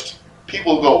worst,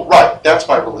 people go, right, that's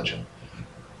my religion.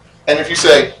 And if you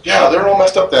say, yeah, they're all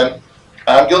messed up then,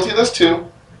 I'm guilty of this too.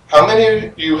 How many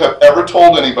of you have ever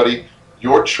told anybody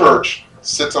your church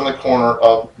sits on the corner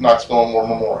of Knoxville and War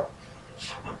Memorial?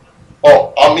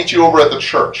 Oh, I'll meet you over at the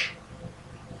church.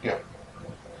 You know,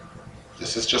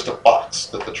 this is just a box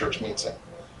that the church meets in.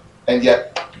 And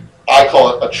yet, I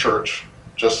call it a church,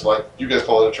 just like you guys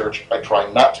call it a church. I try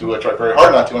not to. I try very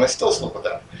hard not to, and I still slip with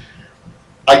that.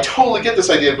 I totally get this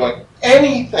idea of going,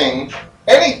 anything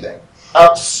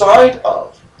outside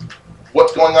of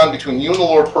what's going on between you and the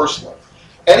Lord personally,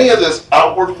 any of this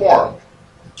outward form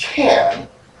can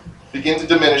begin to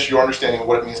diminish your understanding of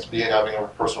what it means to be having a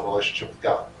personal relationship with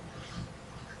God.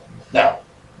 Now,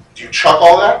 do you chuck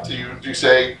all that? Do you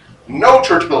say, no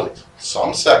church buildings?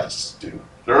 Some sects do.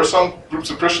 There are some groups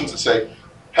of Christians that say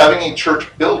having a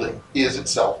church building is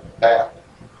itself bad.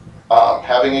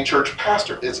 Having a church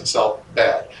pastor is itself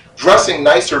bad. Dressing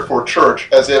nicer for church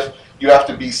as if you have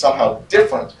to be somehow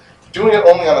different. Doing it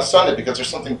only on a Sunday because there's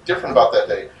something different about that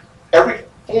day. Every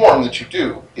form that you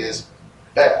do is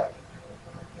bad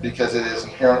because it is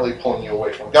inherently pulling you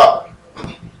away from God.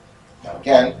 Now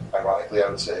again, ironically, I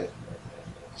would say,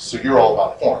 so you're all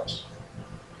about forms.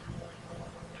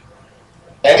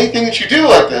 Anything that you do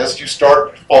like this, you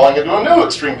start falling into a new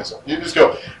extremism. You just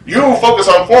go, you focus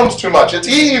on forms too much. It's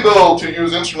evil to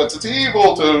use instruments. It's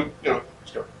evil to,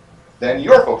 just go. Then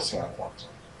you're focusing on forms.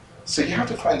 So you have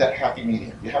to find that happy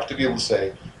medium. You have to be able to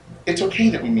say, it's okay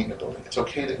that we meet in a building. It's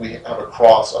okay that we have a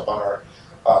cross up on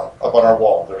our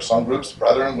wall. There are some groups,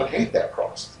 brethren, would hate that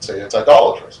cross, say it's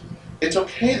idolatrous. It's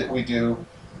okay that we do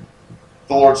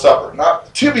the Lord's Supper,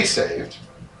 not to be saved,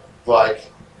 like,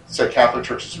 say, Catholic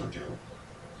churches would do,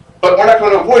 but we're not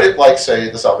going to avoid it like,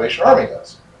 say, the Salvation Army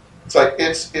does. It's like,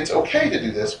 it's okay to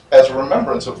do this as a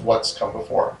remembrance of what's come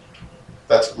before.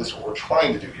 That's at least what we're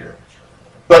trying to do here.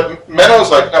 But Menno's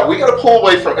like, no, we got to pull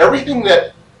away from everything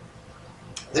that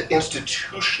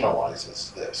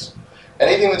institutionalizes this.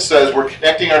 Anything that says we're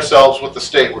connecting ourselves with the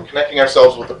state, we're connecting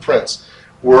ourselves with the prince,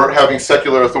 we're having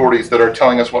secular authorities that are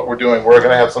telling us what we're doing, we're going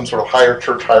to have some sort of higher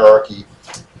church hierarchy,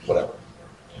 whatever.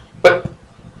 But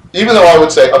even though I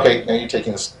would say, okay, now you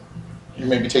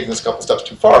may be taking this a couple steps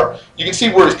too far, you can see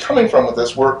where he's coming from with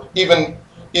this, where even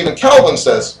Calvin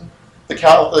says the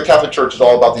Catholic Church is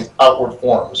all about these outward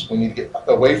forms. We need to get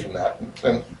away from that.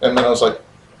 And then I was like,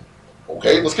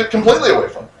 okay, let's get completely away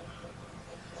from it.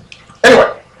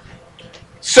 Anyway,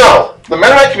 so the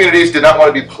Mennonite communities did not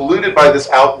want to be polluted by this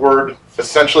outward,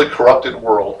 essentially corrupted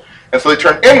world. And so they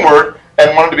turned inward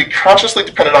and wanted to be consciously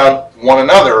dependent on one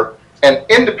another and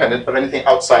independent of anything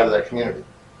outside of that community.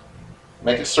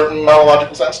 Make a certain amount of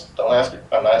logical sense? Don't ask it.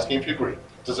 I'm not asking if you agree.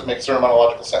 Does it make a certain amount of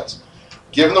logical sense?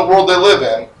 Given the world they live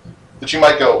in, that you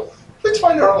might go, let's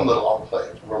find our own little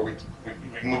enclave where we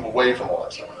move away from all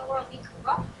that stuff. Will the world be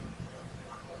corrupt?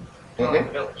 Kind of like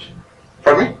the village.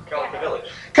 Pardon me? Kind of like the village.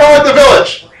 Kind of like the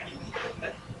village.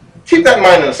 Keep that in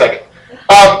mind in a second.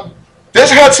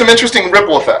 This had some interesting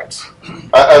ripple effects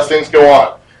as things go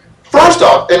on. First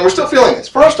off, and we're still feeling this,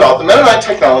 first off, the Mennonite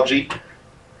technology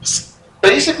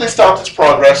basically stopped its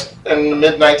progress in the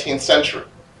mid-19th century.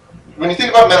 When you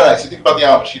think about Mennonites, you think about the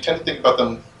Amish, you tend to think about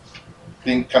them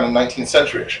being kind of 19th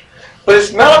century-ish. But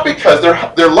it's not because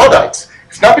they're Luddites.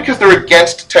 It's not because they're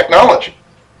against technology.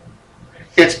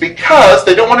 It's because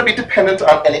they don't want to be dependent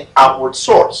on any outward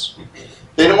source.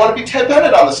 They don't want to be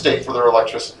dependent on the state for their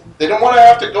electricity. They don't want to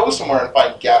have to go somewhere and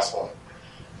find gasoline.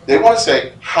 They want to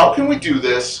say, how can we do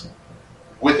this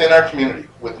within our community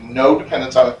with no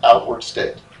dependence on an outward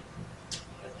state?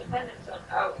 With dependence on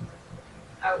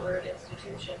outward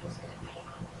institutions,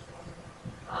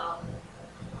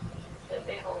 that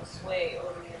they hold sway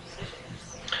over your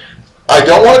decisions. I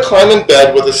don't want to climb in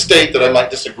bed with a state that I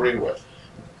might disagree with.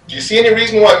 Do you see any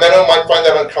reason why Menno might find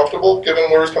that uncomfortable, given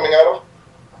where he's coming out of?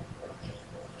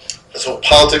 So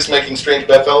politics making strange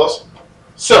bedfellows?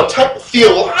 So,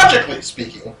 theologically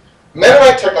speaking,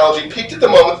 Mennonite technology peaked at the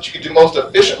moment that you could do most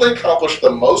efficiently accomplish the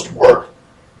most work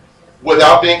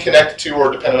without being connected to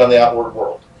or dependent on the outward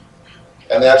world.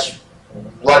 And that's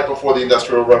right before the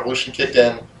Industrial Revolution kicked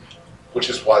in, which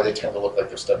is why they tend to look like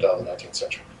they've stepped out of the 19th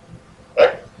century.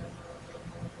 Right?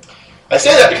 I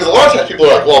say that because a lot of times people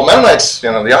are like, well, Mennonites, the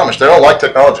Amish, they don't like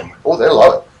technology. Oh, they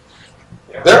love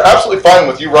it. They're absolutely fine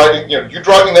with you riding, you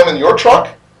driving them in your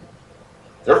truck.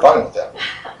 They're fine with that.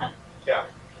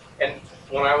 And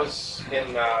when I was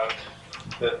in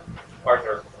the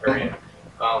Arthur area,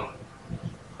 I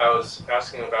was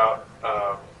asking about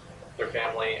their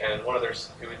family, and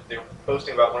they were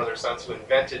posting about one of their sons who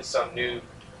invented some new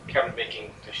cabinet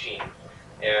making machine,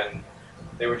 and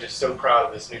they were just so proud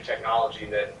of this new technology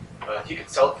that he could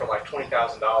sell it for like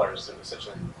 $20,000. It was such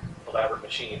an elaborate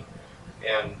machine,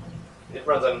 and it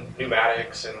runs on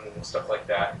pneumatics and stuff like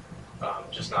that,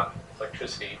 just not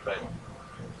electricity, but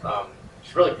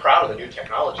he's really proud of the new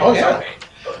technology. Oh, yeah.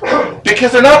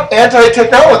 Because they're not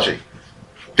anti-technology.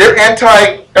 They're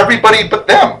anti-everybody but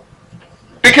them.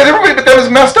 Because everybody but them is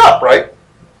messed up, right?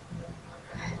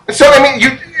 So, I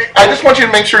mean, I just want you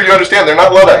to make sure you understand they're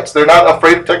not Luddites. They're not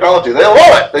afraid of technology. They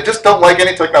love it. They just don't like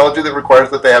any technology that requires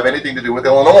that they have anything to do with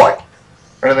Illinois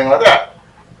or anything like that.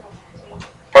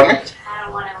 Pardon me? I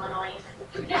don't want Illinois.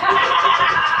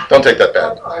 Don't take that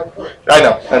bad. I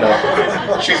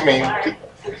know. She's mean.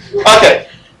 Okay.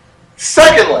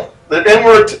 Secondly, the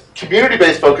inward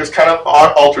community-based focus kind of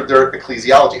altered their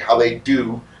ecclesiology, how they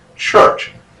do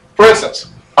church. For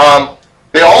instance,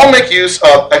 they all make use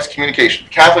of excommunication.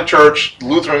 Catholic Church,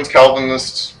 Lutherans,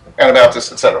 Calvinists,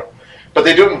 Anabaptists, etc. But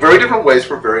they do it in very different ways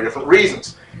for very different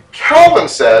reasons. Calvin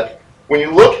said, when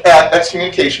you look at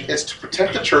excommunication, it's to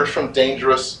protect the church from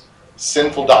dangerous,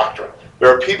 sinful doctrine. There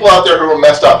are people out there who are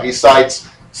messed up. He cites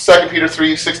 2 Peter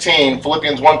 3:16,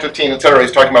 Philippians 1:15, etc.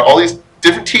 He's talking about all these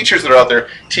different teachers that are out there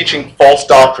teaching false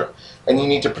doctrine. And you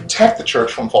need to protect the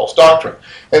church from false doctrine.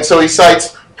 And so he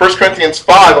cites 1 Corinthians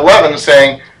 5:11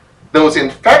 saying those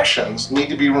infections need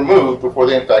to be removed before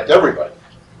they infect everybody.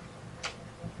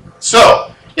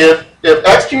 So, if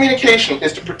excommunication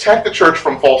is to protect the church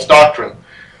from false doctrine,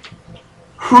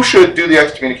 who should do the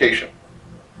excommunication?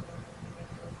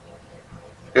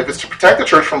 If it's to protect the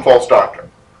church from false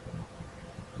doctrine.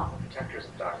 Protectors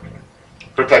of doctrine.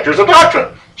 Protectors of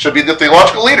doctrine should be the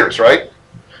theological leaders, right?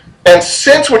 And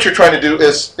since what you're trying to do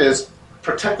is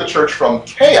protect the church from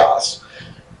chaos,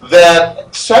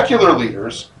 then secular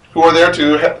leaders who are there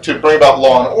to bring about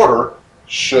law and order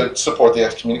should support the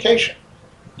excommunication.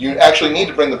 You actually need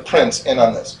to bring the prince in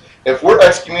on this. If we're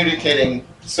excommunicating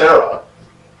Sarah,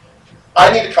 I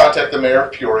need to contact the mayor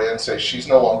of Peoria and say she's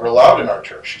no longer allowed in our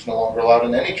church. She's no longer allowed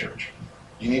in any church.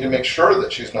 You need to make sure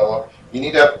that she's no longer. You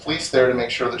need to have police there to make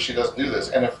sure that she doesn't do this.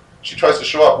 And if she tries to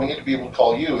show up, we need to be able to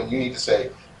call you, and you need to say,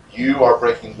 you are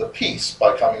breaking the peace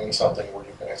by coming in something where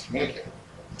you've been excommunicated.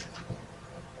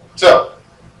 So,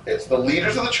 it's the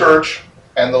leaders of the church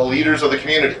and the leaders of the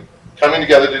community coming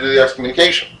together to do the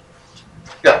excommunication.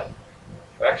 Yeah.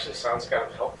 That actually sounds kind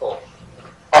of helpful.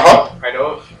 Uh-huh. I know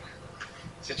of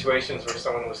situations where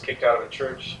someone was kicked out of a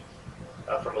church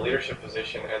from a leadership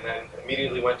position and then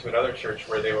immediately went to another church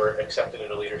where they were accepted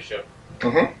into leadership,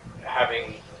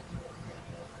 having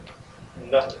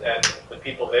nothing, and the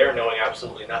people there knowing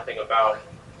absolutely nothing about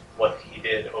what he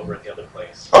did over at the other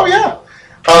place. Oh, yeah.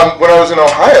 When I was in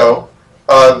Ohio,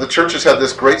 the churches had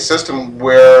this great system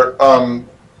where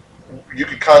you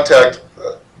could contact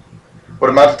what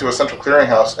amounted to a central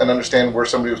clearinghouse and understand where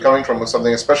somebody was coming from with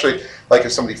something, especially like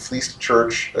if somebody fleeced a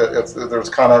church, if there was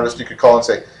a con artist, you could call and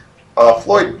say,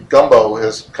 Floyd Gumbo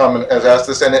has come and has asked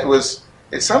this, and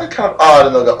it sounded kind of odd,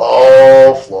 and they'll go,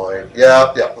 oh, Floyd,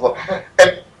 yeah.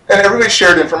 And everybody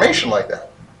shared information like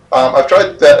that. I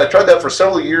tried that for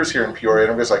several years here in Peoria,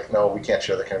 and everybody's like, no, we can't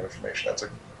share that kind of information. That's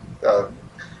a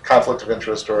conflict of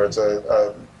interest, or it's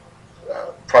a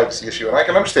privacy issue, and I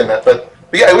can understand that, but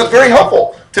yeah, it was very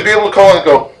helpful to be able to call and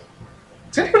go,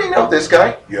 does anybody know this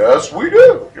guy? Yes, we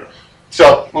do.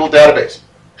 So, little database.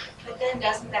 But then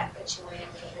doesn't that put you in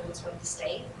cahoots with the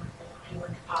state and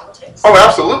with politics? Oh,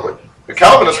 absolutely. The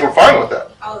Calvinists were fine with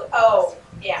that. Oh,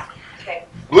 yeah, okay.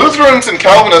 Lutherans and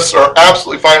Calvinists are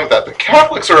absolutely fine with that. The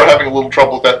Catholics are having a little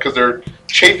trouble with that because they're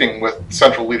chafing with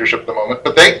central leadership at the moment,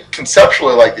 but they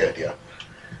conceptually like the idea.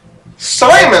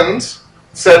 Simons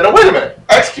said, no, wait a minute.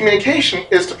 Excommunication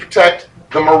is to protect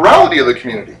the morality of the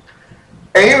community.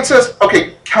 And he even says,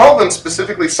 okay, Calvin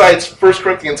specifically cites 1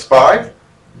 Corinthians 5,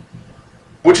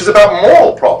 which is about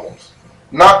moral problems,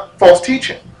 not false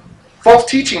teaching. False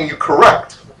teaching you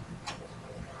correct.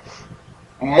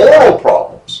 Moral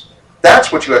problems,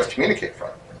 that's what you excommunicate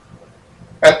from.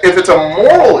 And if it's a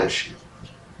moral issue,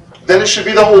 then it should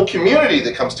be the whole community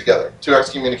that comes together to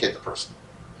excommunicate the person.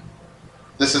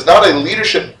 This is not a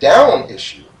leadership down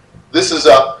issue. This is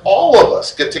all of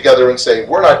us get together and say,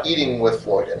 we're not eating with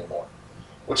Floyd anymore.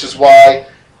 Which is why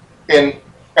in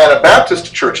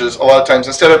Anabaptist churches, a lot of times,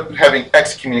 instead of having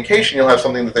excommunication, you'll have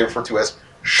something that they refer to as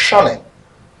shunning.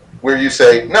 Where you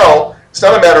say, no, it's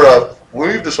not a matter of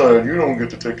we've decided you don't get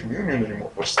to take communion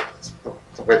anymore. Which is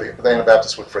the way the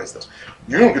Anabaptists would phrase this.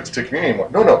 You don't get to take communion anymore.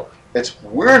 No. It's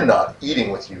we're not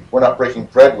eating with you. We're not breaking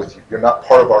bread with you. You're not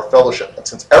part of our fellowship. And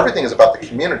since everything is about the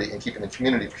community and keeping the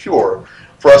community pure,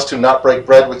 for us to not break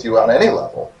bread with you on any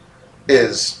level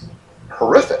is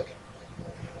horrific.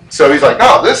 So he's like,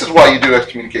 no, this is why you do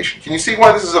excommunication. Can you see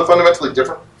why this is a fundamentally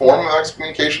different form of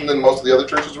excommunication than most of the other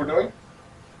churches were doing?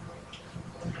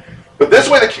 But this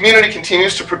way the community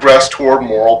continues to progress toward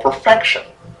moral perfection,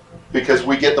 because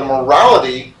we get the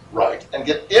morality right and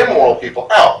get immoral people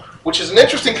out, which is an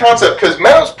interesting concept, because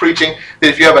Menno's preaching that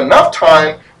if you have enough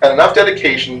time and enough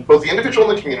dedication, both the individual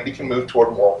and the community can move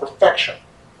toward moral perfection.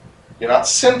 You're not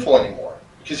sinful anymore,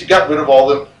 because you got rid of all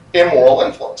the immoral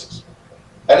influences.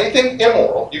 Anything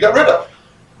immoral, you got rid of.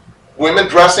 Women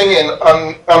dressing in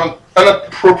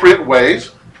inappropriate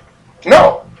ways,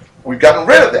 no, we've gotten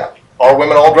rid of that. Our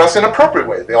women all dress in appropriate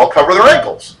ways. They all cover their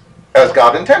ankles, as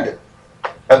God intended.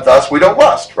 And thus we don't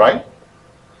lust, right?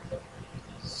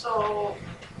 So,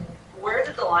 where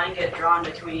did the line get drawn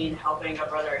between helping a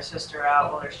brother or sister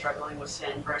out while they're struggling with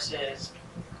sin versus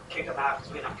kick them out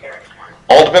because we don't care anymore?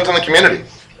 All depends on the community.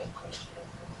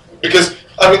 Because,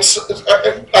 I mean,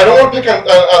 I don't want to pick on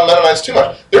Mennonites too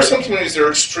much. There are some communities that are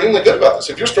extremely good about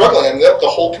this. If you're struggling, and the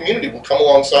whole community will come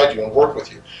alongside you and work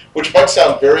with you, which might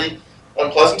sound very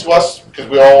unpleasant to us, because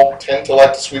we all tend to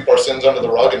like to sweep our sins under the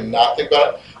rug and not think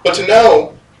about it. But to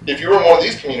know, if you were in one of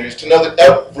these communities, to know that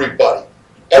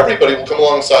everybody will come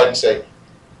alongside and say,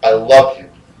 I love you.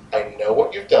 I know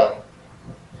what you've done,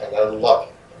 and I love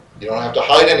you. You don't have to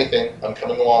hide anything. I'm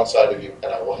coming alongside of you,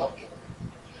 and I will help you.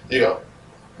 You go.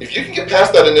 If you can get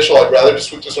past that initial, I'd rather just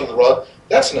sweep this under the rug,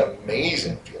 that's an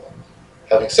amazing feeling.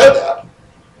 Having said that,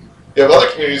 you have other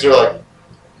communities that are like,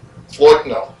 Floyd,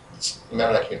 no, it's the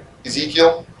Mennonite community.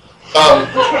 Ezekiel,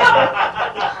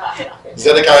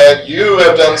 Zedekiah, you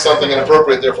have done something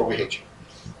inappropriate, therefore we hate you.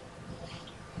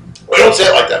 We don't say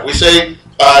it like that. We say,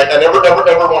 I never, ever,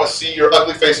 ever want to see your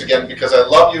ugly face again because I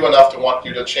love you enough to want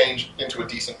you to change into a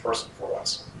decent person for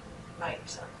us. By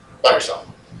yourself. By yourself.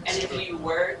 And if you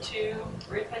were to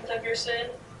repent of your sin?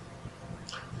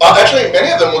 Actually,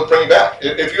 many of them would bring you back.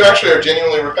 If you actually are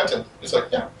genuinely repentant, it's like,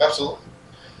 yeah, absolutely.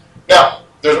 Now,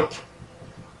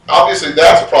 obviously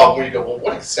that's a problem where you go, well,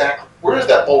 what exactly, where is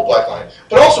that bold black line?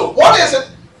 But also, what is it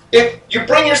if you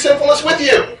bring your sinfulness with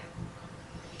you?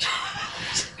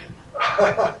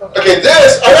 Okay,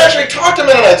 I actually talked to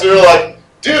Mennonites. They were like,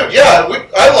 dude, yeah,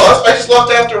 I just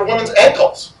left after a woman's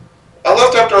ankles. I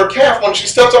left after her calf. When she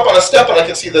steps up on a step and I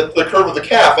can see the curve of the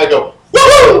calf, I go,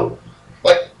 woohoo!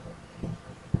 Like,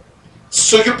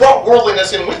 so you brought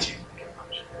worldliness in with you.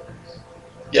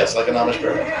 Yes, like an Amish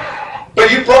bear.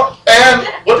 But you brought, and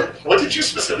what did you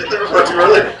specifically refer to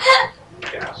earlier?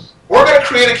 Yes. We're going to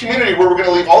create a community where we're going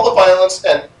to leave all the violence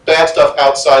and bad stuff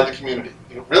outside the community.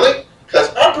 Really?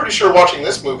 Because I'm pretty sure watching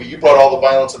this movie, you brought all the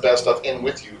violence and bad stuff in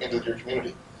with you into your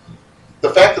community. The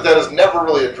fact that is never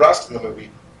really addressed in the movie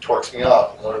torques me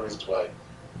off, and one of the reasons why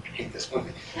I hate this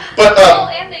movie. But Well,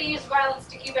 and they use violence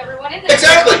to keep everyone in there.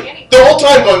 exactly, Anyway. the whole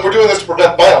time going, we're doing this to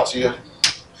prevent violence.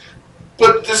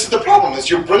 But this is the problem: is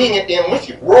you're bringing it in with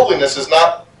you. Worldliness is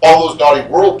not all those naughty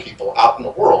world people out in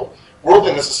the world.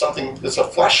 Worldliness is something that's a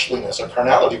fleshliness, a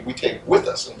carnality we take with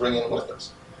us and bring in with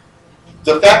us.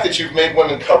 The fact that you've made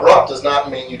women cover up does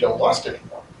not mean you don't lust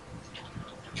anymore,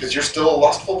 because you're still a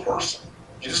lustful person.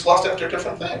 You just lust after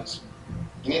different things.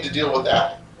 You need to deal with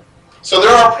that. So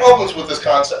there are problems with this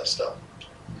concept still.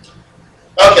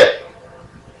 Okay.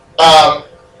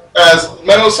 As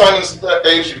Menno Simon's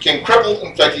age, he became crippled.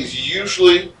 In fact, he's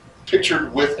usually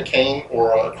pictured with a cane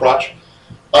or a crutch.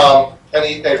 And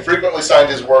he frequently signed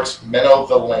his works Menno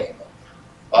the Lame.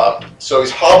 So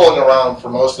he's hobbling around for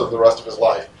most of the rest of his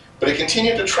life. But he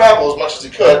continued to travel as much as he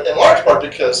could, in large part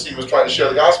because he was trying to share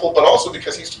the gospel, but also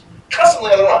because he's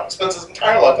constantly on the run. He spends his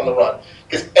entire life on the run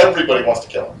because everybody wants to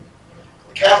kill him.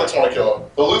 The Catholics want to kill him.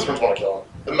 The Lutherans want to kill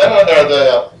him.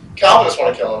 The Calvinists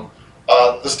want to kill him.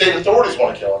 The state authorities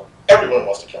want to kill him. Everyone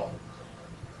wants to kill him.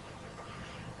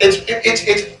 I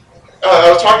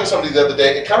was talking to somebody the other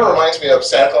day. It kind of reminds me of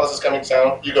Santa Claus is Coming to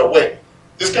Town. You go, wait,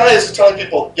 this guy is telling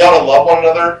people you ought to love one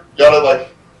another. You ought to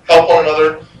help one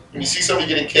another. When you see somebody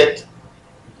getting kicked,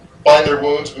 bind their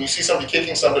wounds. When you see somebody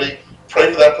kicking somebody, pray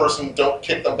for that person. Don't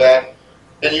kick them back.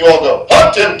 And you all go,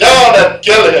 hunt him down and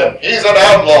kill him. He's an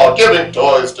outlaw, giving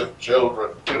toys to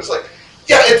children. And it's like,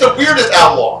 yeah, it's the weirdest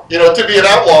outlaw, to be an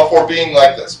outlaw for being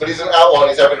like this. But he's an outlaw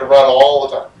and he's having to run all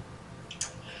the time.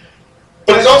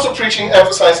 But he's also preaching,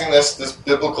 emphasizing this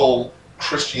biblical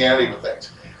Christianity with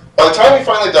things. By the time he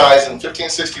finally dies in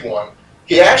 1561,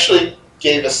 he actually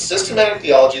gave a systematic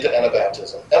theology to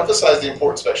Anabaptism, emphasized the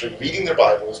importance of actually reading their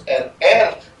Bibles and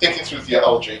thinking through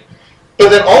theology, but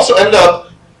then also ended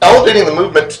up elevating the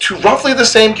movement to roughly the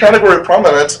same category of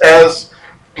prominence as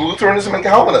Lutheranism and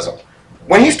Calvinism.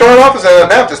 When he started off as an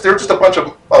Anabaptist, they were just a bunch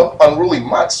of unruly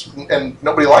mutts, and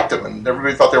nobody liked him, and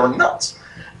everybody thought they were nuts.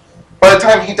 By the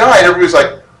time he died, everybody was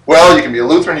like, well, you can be a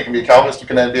Lutheran, you can be a Calvinist, you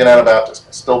can be an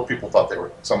Anabaptist. Still, some people thought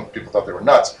they were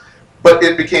nuts. But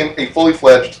it became a fully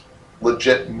fledged,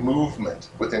 legit movement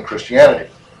within Christianity.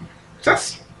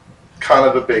 That's kind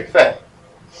of a big thing.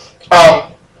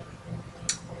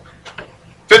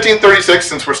 1536,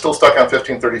 since we're still stuck on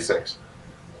 1536.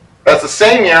 That's the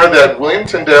same year that William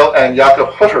Tyndale and Jakob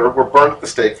Hutter were burned at the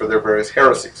stake for their various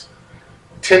heresies.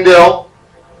 Tyndale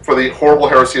for the horrible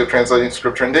heresy of translating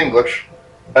scripture into English,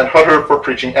 and Hutter for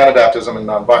preaching Anabaptism and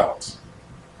nonviolence.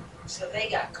 So they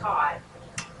got caught,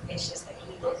 it's just that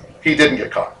he didn't. He didn't get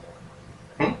caught.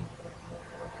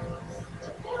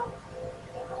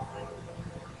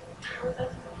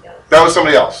 That was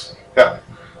somebody else, yeah.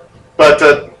 But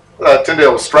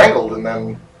Tyndale was strangled and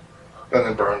then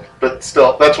burned. But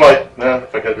still, that's why,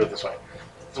 if I gotta do it this way.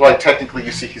 That's why technically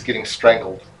you see he's getting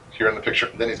strangled here in the picture,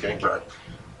 and then he's getting burned.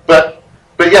 But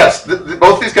yes,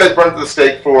 both these guys burned at the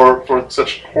stake for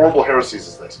such horrible heresies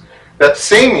as this. That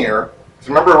same year,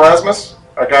 remember Erasmus?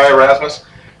 Our guy Erasmus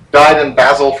died in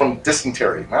Basel from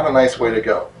dysentery. Not a nice way to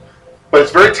go. But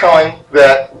it's very telling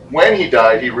that when he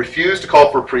died, he refused to call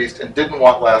for a priest and didn't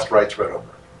want last rites read over.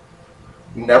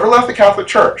 Never left the Catholic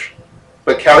Church,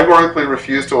 but categorically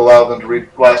refused to allow them to read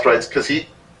last rites because he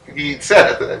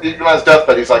said, even on his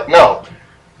deathbed, he's like, no,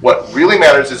 what really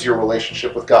matters is your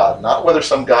relationship with God, not whether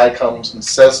some guy comes and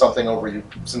says something over you,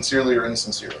 sincerely or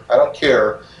insincerely. I don't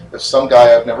care if some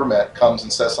guy I've never met comes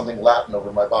and says something Latin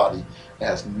over my body. It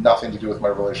has nothing to do with my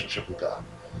relationship with God.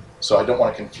 So I don't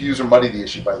want to confuse or muddy the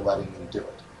issue by letting them do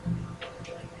it.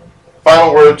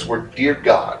 Final words were, "Dear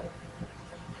God,"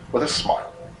 with a smile.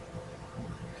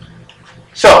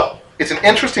 So, it's an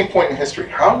interesting point in history.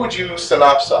 How would you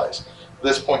synopsize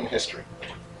this point in history?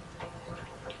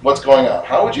 What's going on?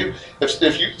 How would you, if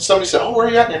somebody said, oh, where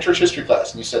are you at in your church history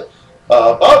class? And you said,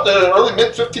 about the early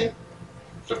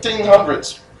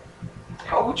mid-1500s.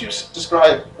 How would you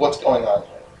describe what's going on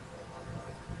here?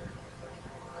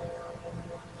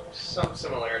 Some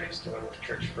similarities to when the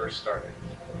church first started.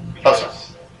 How so?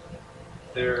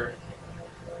 Because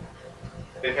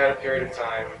they've had a period of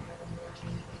time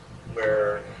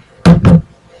where it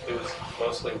was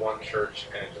mostly one church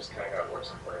and it just kind of got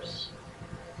worse and worse.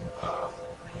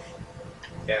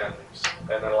 And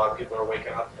then a lot of people are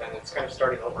waking up and it's kind of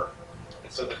starting over.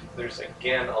 And so there's,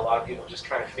 again, a lot of people just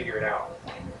trying to figure it out,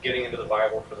 getting into the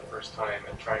Bible for the first time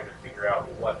and trying to figure out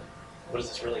what does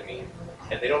this really mean?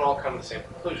 And they don't all come to the same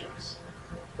conclusions.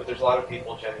 But there's a lot of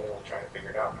people genuinely trying to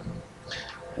figure it out.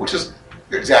 Which is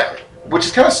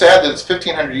kind of sad that it's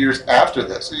 1,500 years after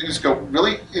this. You just go,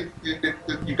 really?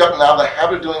 You've gotten out of the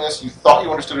habit of doing this, you thought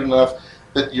you understood it enough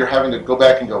that you're having to go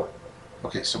back and go,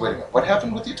 okay, so wait a minute, what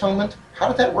happened with the atonement? How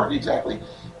did that work exactly?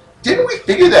 Didn't we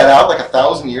figure that out like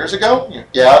 1,000 years ago?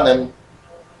 Yeah, and then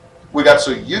we got so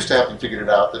used to having figured it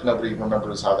out that nobody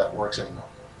remembers how that works anymore.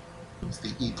 It's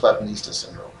the E. plebiscita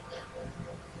syndrome.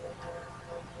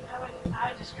 I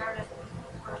would describe it as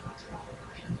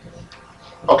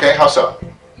Okay, how so?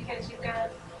 because you've got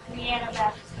the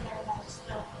Anabaptists in there, that's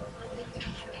the Lutheran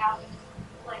and Calvin,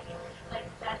 like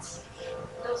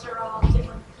those are all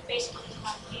different, basically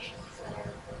denominations that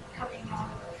are coming out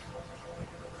of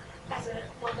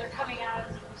they're coming out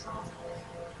as a result of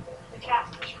the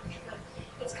Catholic Church, but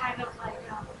it's kind of like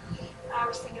I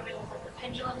always think of it as like the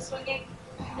pendulum swinging,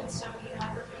 and so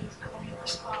everybody's going in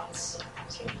response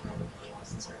to everybody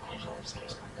else, and so the pendulum just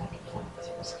keeps going back and forth with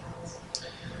response.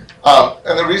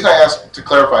 And the reason I ask to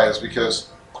clarify is because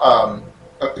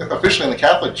officially in the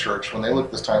Catholic Church, when they look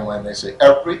at this timeline, they say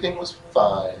everything was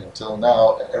fine until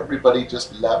now, and everybody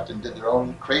just left and did their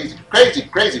own crazy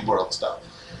world stuff.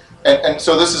 And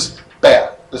so this is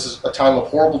bad. This is a time of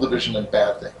horrible division and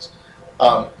bad things.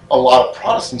 A lot of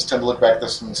Protestants tend to look back at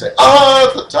this and say,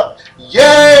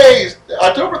 yay,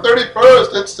 October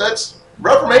 31st, it's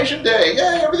Reformation Day,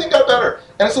 yay, everything got better.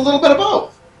 And it's a little bit of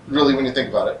both, really, when you think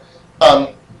about it.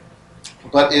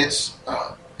 But it's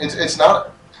not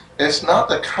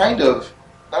the kind of,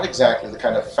 not exactly the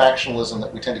kind of factionalism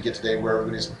that we tend to get today where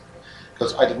everybody's,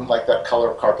 because I didn't like that color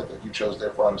of carpet that you chose,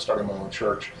 therefore I'm starting my own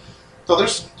church. So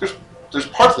there's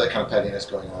parts of that kind of pettiness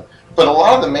going on. But a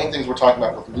lot of the main things we're talking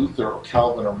about with Luther or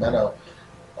Calvin or Menno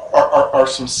are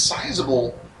some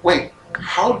sizable,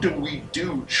 how do we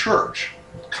do church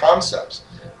concepts?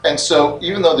 And so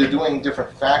even though they're doing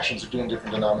different factions or doing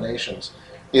different denominations,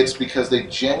 it's because they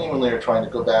genuinely are trying to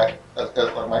go back,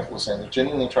 like Michael was saying, they're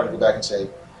genuinely trying to go back and say,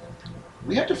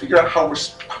 we have to figure out how we're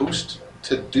supposed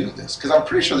to do this. Because I'm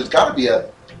pretty sure there's got to be a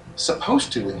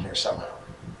supposed to in here somehow.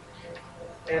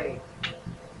 And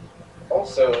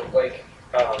also, like,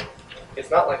 it's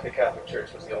not like the Catholic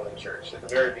Church was the only church. At the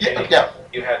very beginning,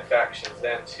 you had factions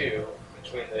then too,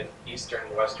 between the Eastern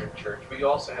and Western Church. But you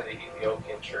also had the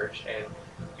Ethiopian Church, and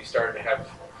you started to have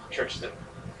churches that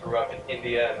grew up in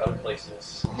India and other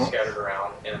places scattered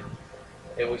around. And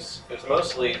it was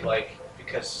mostly like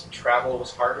because travel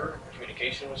was harder,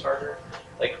 communication was harder,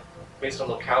 like based on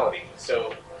locality.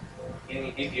 So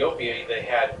in Ethiopia, they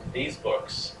had these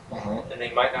books, and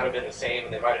they might not have been the same,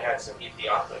 and they might have had some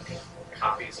Ethiopic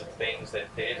copies of things that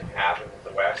they didn't have in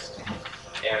the West.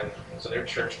 And so their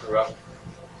church grew up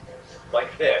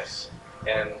like this.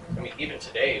 And I mean, even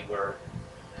today, we're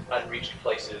unreached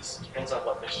places. Depends on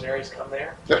what missionaries come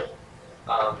there. Yep.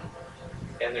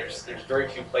 And there's very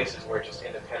few places where it just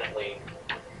independently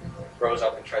grows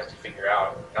up and tries to figure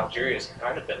out. Algeria's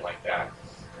kind of been like that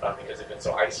because they've been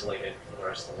so isolated from the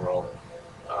rest of the world.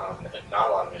 And not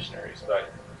a lot of missionaries,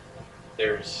 but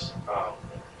there's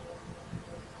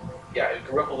it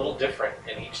grew up a little different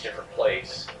in each different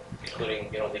place, including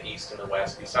the East and the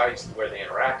West. Besides where they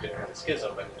interacted and had the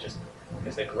schism, but just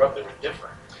as they grew up, they were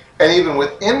different. And even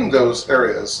within those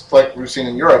areas, like we've seen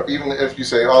in Europe, even if you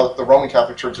say, oh, the Roman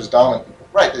Catholic Church is dominant,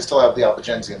 right, they still have the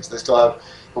Albigensians, they still have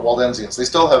the Waldensians, they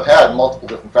still have had multiple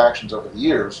different factions over the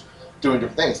years doing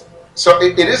different things. So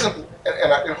it isn't,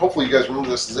 and hopefully you guys remember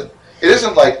this, it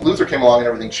isn't like Luther came along and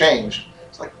everything changed.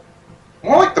 It's like,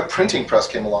 more like the printing press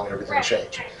came along and everything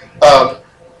changed.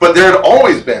 But there had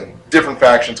always been different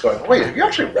factions going, wait, have you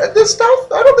actually read this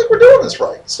stuff? I don't think we're doing this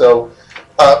right. So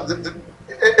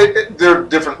there are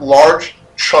different large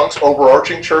chunks,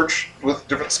 overarching church with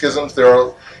different schisms. There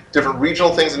are different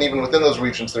regional things, and even within those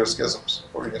regions, there are schisms.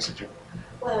 What were you going to say, Julie?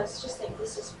 Well, I was just saying,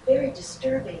 this is very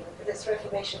disturbing, this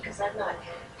Reformation, because I've not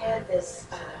had this,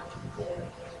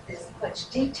 this much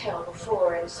detail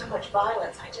before and so much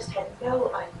violence. I just had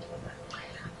no idea.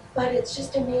 But it's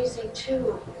just amazing,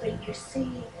 too, that you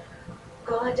see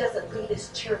God doesn't lead his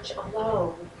church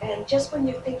alone. And just when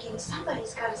you're thinking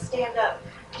somebody's got to stand up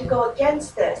to go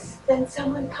against this, then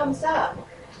someone comes up.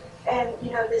 And,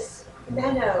 this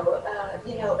Menno,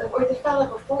 or the fellow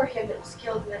before him that was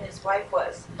killed and then his wife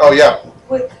was. Oh, yeah.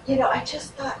 With, I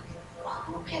just thought,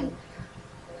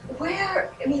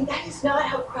 that is not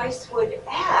how Christ would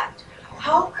act.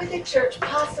 How could the church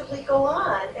possibly go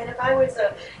on? And if I was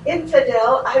an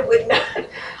infidel, I would not.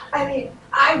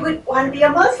 I would want to be a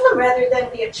Muslim rather than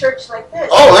be a church like this.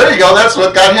 Oh, there you go. That's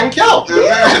what got him killed.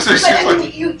 Yeah,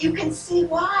 but you can see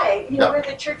why, where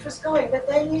the church was going. But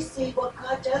then you see,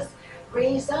 God does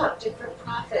raise up different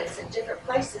prophets in different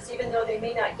places, even though they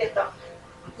may not get the,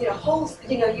 whole,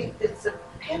 it's a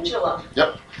pendulum.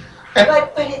 Yep.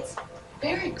 But it's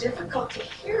very difficult to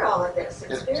hear all of this.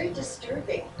 It's very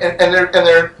disturbing. And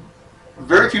there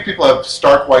very few people have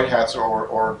stark white hats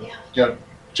or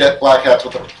jet black hats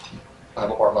with a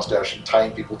handlebar mustache and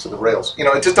tying people to the rails.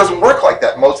 It just doesn't work like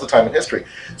that most of the time in history.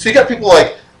 So you got people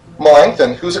like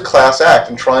Melanchthon, who's a class act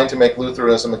and trying to make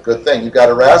Lutheranism a good thing. You've got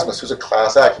Erasmus, who's a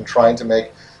class act and trying to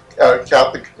make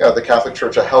the Catholic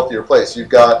Church a healthier place. You've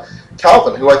got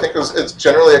Calvin, who I think is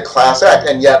generally a class act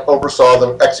and yet oversaw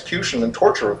the execution and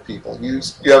torture of people. You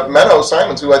have Menno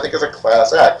Simons, who I think is a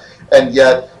class act and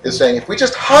yet is saying, if we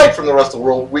just hide from the rest of the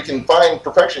world, we can find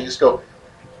perfection. You just go,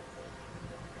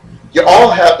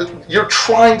 you're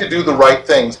trying to do the right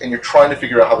things and you're trying to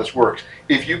figure out how this works.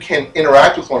 If you can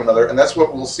interact with one another, and that's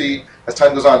what we'll see as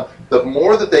time goes on, the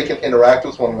more that they can interact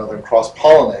with one another and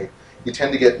cross-pollinate, you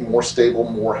tend to get more stable,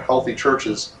 more healthy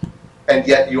churches, and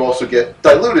yet you also get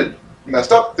diluted,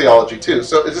 messed up theology too.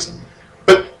 So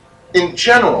but in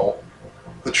general,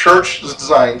 the church is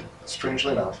designed,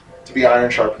 strangely enough, to be iron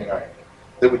sharpening iron.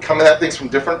 That we come at things from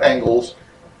different angles,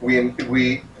 we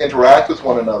interact with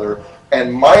one another,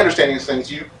 and my understanding of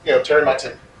things, Terry might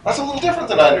say, that's a little different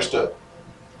than I understood.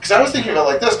 Because I was thinking about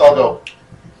it like this, and I'll go,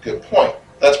 good point.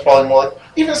 That's probably more like,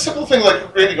 even a simple thing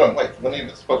like Randy going, wait, when you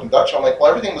spoke in Dutch, I'm like, well,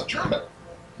 everything was German.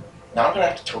 Now I'm going to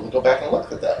have to totally go back and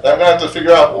look at that. I'm going to have to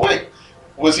figure out, well, wait,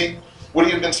 would he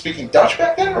have been speaking Dutch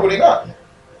back then, or would he not?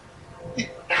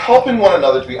 Helping one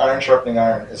another to be iron sharpening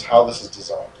iron is how this is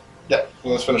designed. Yeah,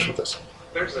 let's finish with this.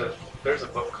 There's a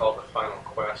book called The Final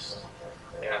Quest,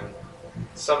 and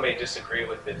some may disagree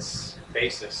with its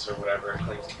basis or whatever. It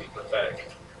claims to be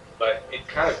prophetic, but it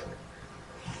kind of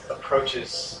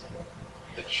approaches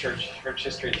the church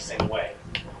history the same way.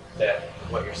 That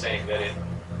what you're saying, that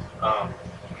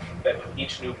that with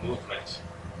each new movement,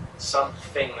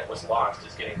 something that was lost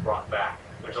is getting brought back.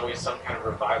 there's always some kind of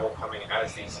revival coming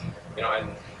as these,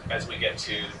 and as we get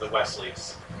to the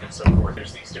Wesleys and so forth,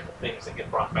 there's these different things that get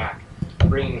brought back,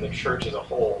 bringing the church as a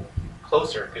whole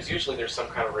closer, because usually there's some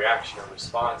kind of reaction or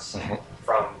response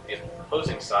from the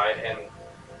opposing side, and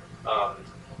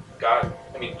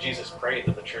Jesus prayed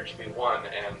that the church be one,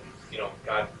 and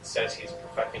God says He's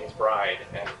perfecting His bride,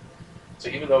 and so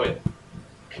even though it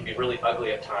can be really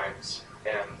ugly at times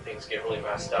and things get really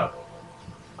messed up,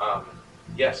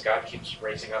 yes, God keeps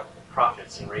raising up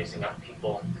prophets and raising up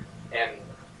people, and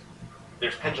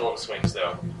there's pendulum swings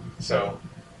though. So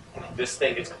this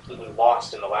thing gets completely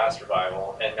lost in the last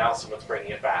revival, and now someone's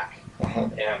bringing it back,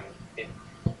 and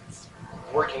it's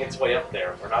working its way up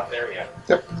there. We're not there yet.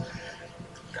 Yep.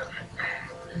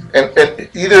 And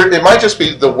either it might just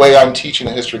be the way I'm teaching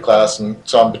a history class, and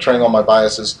so I'm betraying all my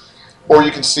biases, or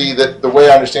you can see that the way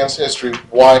I understand history,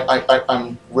 why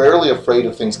I'm rarely afraid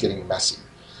of things getting messy.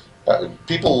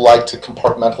 People like to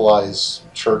compartmentalize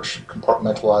church,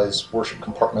 compartmentalize worship,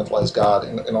 compartmentalize God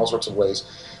in all sorts of ways.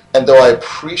 And though I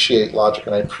appreciate logic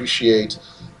and I appreciate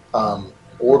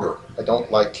order, I don't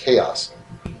like chaos.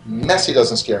 Messy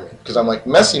doesn't scare me, because I'm like,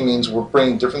 messy means we're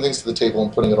bringing different things to the table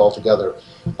and putting it all together.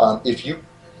 If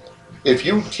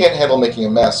you can't handle making a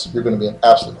mess, you're going to be an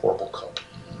absolutely horrible cook,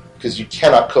 because you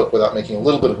cannot cook without making a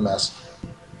little bit of a mess.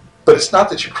 But it's not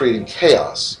that you're creating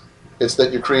chaos. It's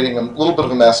that you're creating a little bit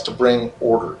of a mess to bring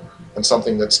order and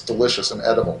something that's delicious and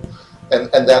edible.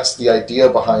 And that's the idea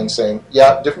behind saying,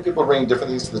 yeah, different people are bringing different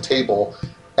things to the table,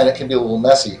 and it can be a little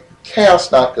messy.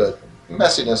 Chaos, not good.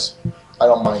 Messiness, I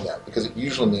don't mind that, because it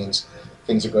usually means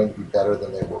things are going to be better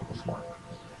than they were before.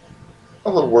 A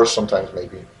little worse sometimes,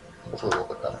 maybe. Hopefully a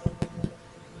little bit better.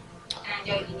 And I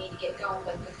know you need to get going,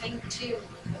 but the thing too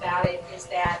about it is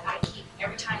that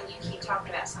every time you keep talking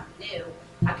about something new,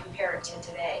 I compare it to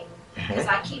today. Because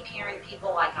I keep hearing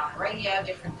people like on the radio,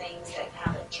 different things, that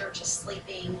how the church is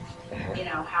sleeping,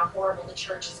 how horrible the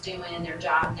church is doing in their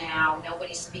job now,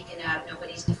 nobody's speaking up,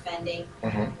 nobody's defending.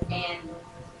 And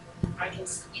I can,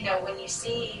 when you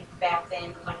see back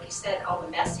then, like you said, all the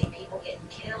messy people getting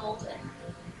killed,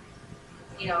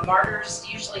 and martyrs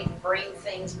usually bring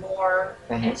things more.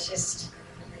 It's just,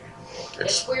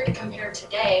 it's weird to compare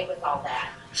today with all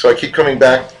that. So I keep coming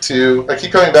back to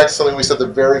something we said the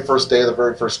very first day of the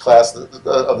very first class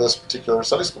of this particular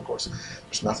Sunday school course.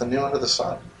 There's nothing new under the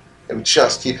sun. And we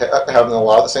just keep having a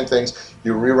lot of the same things.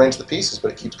 You rearrange the pieces,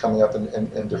 but it keeps coming up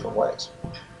in different ways.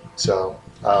 So,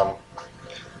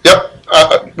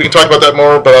 we can talk about that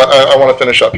more, but I want to finish up.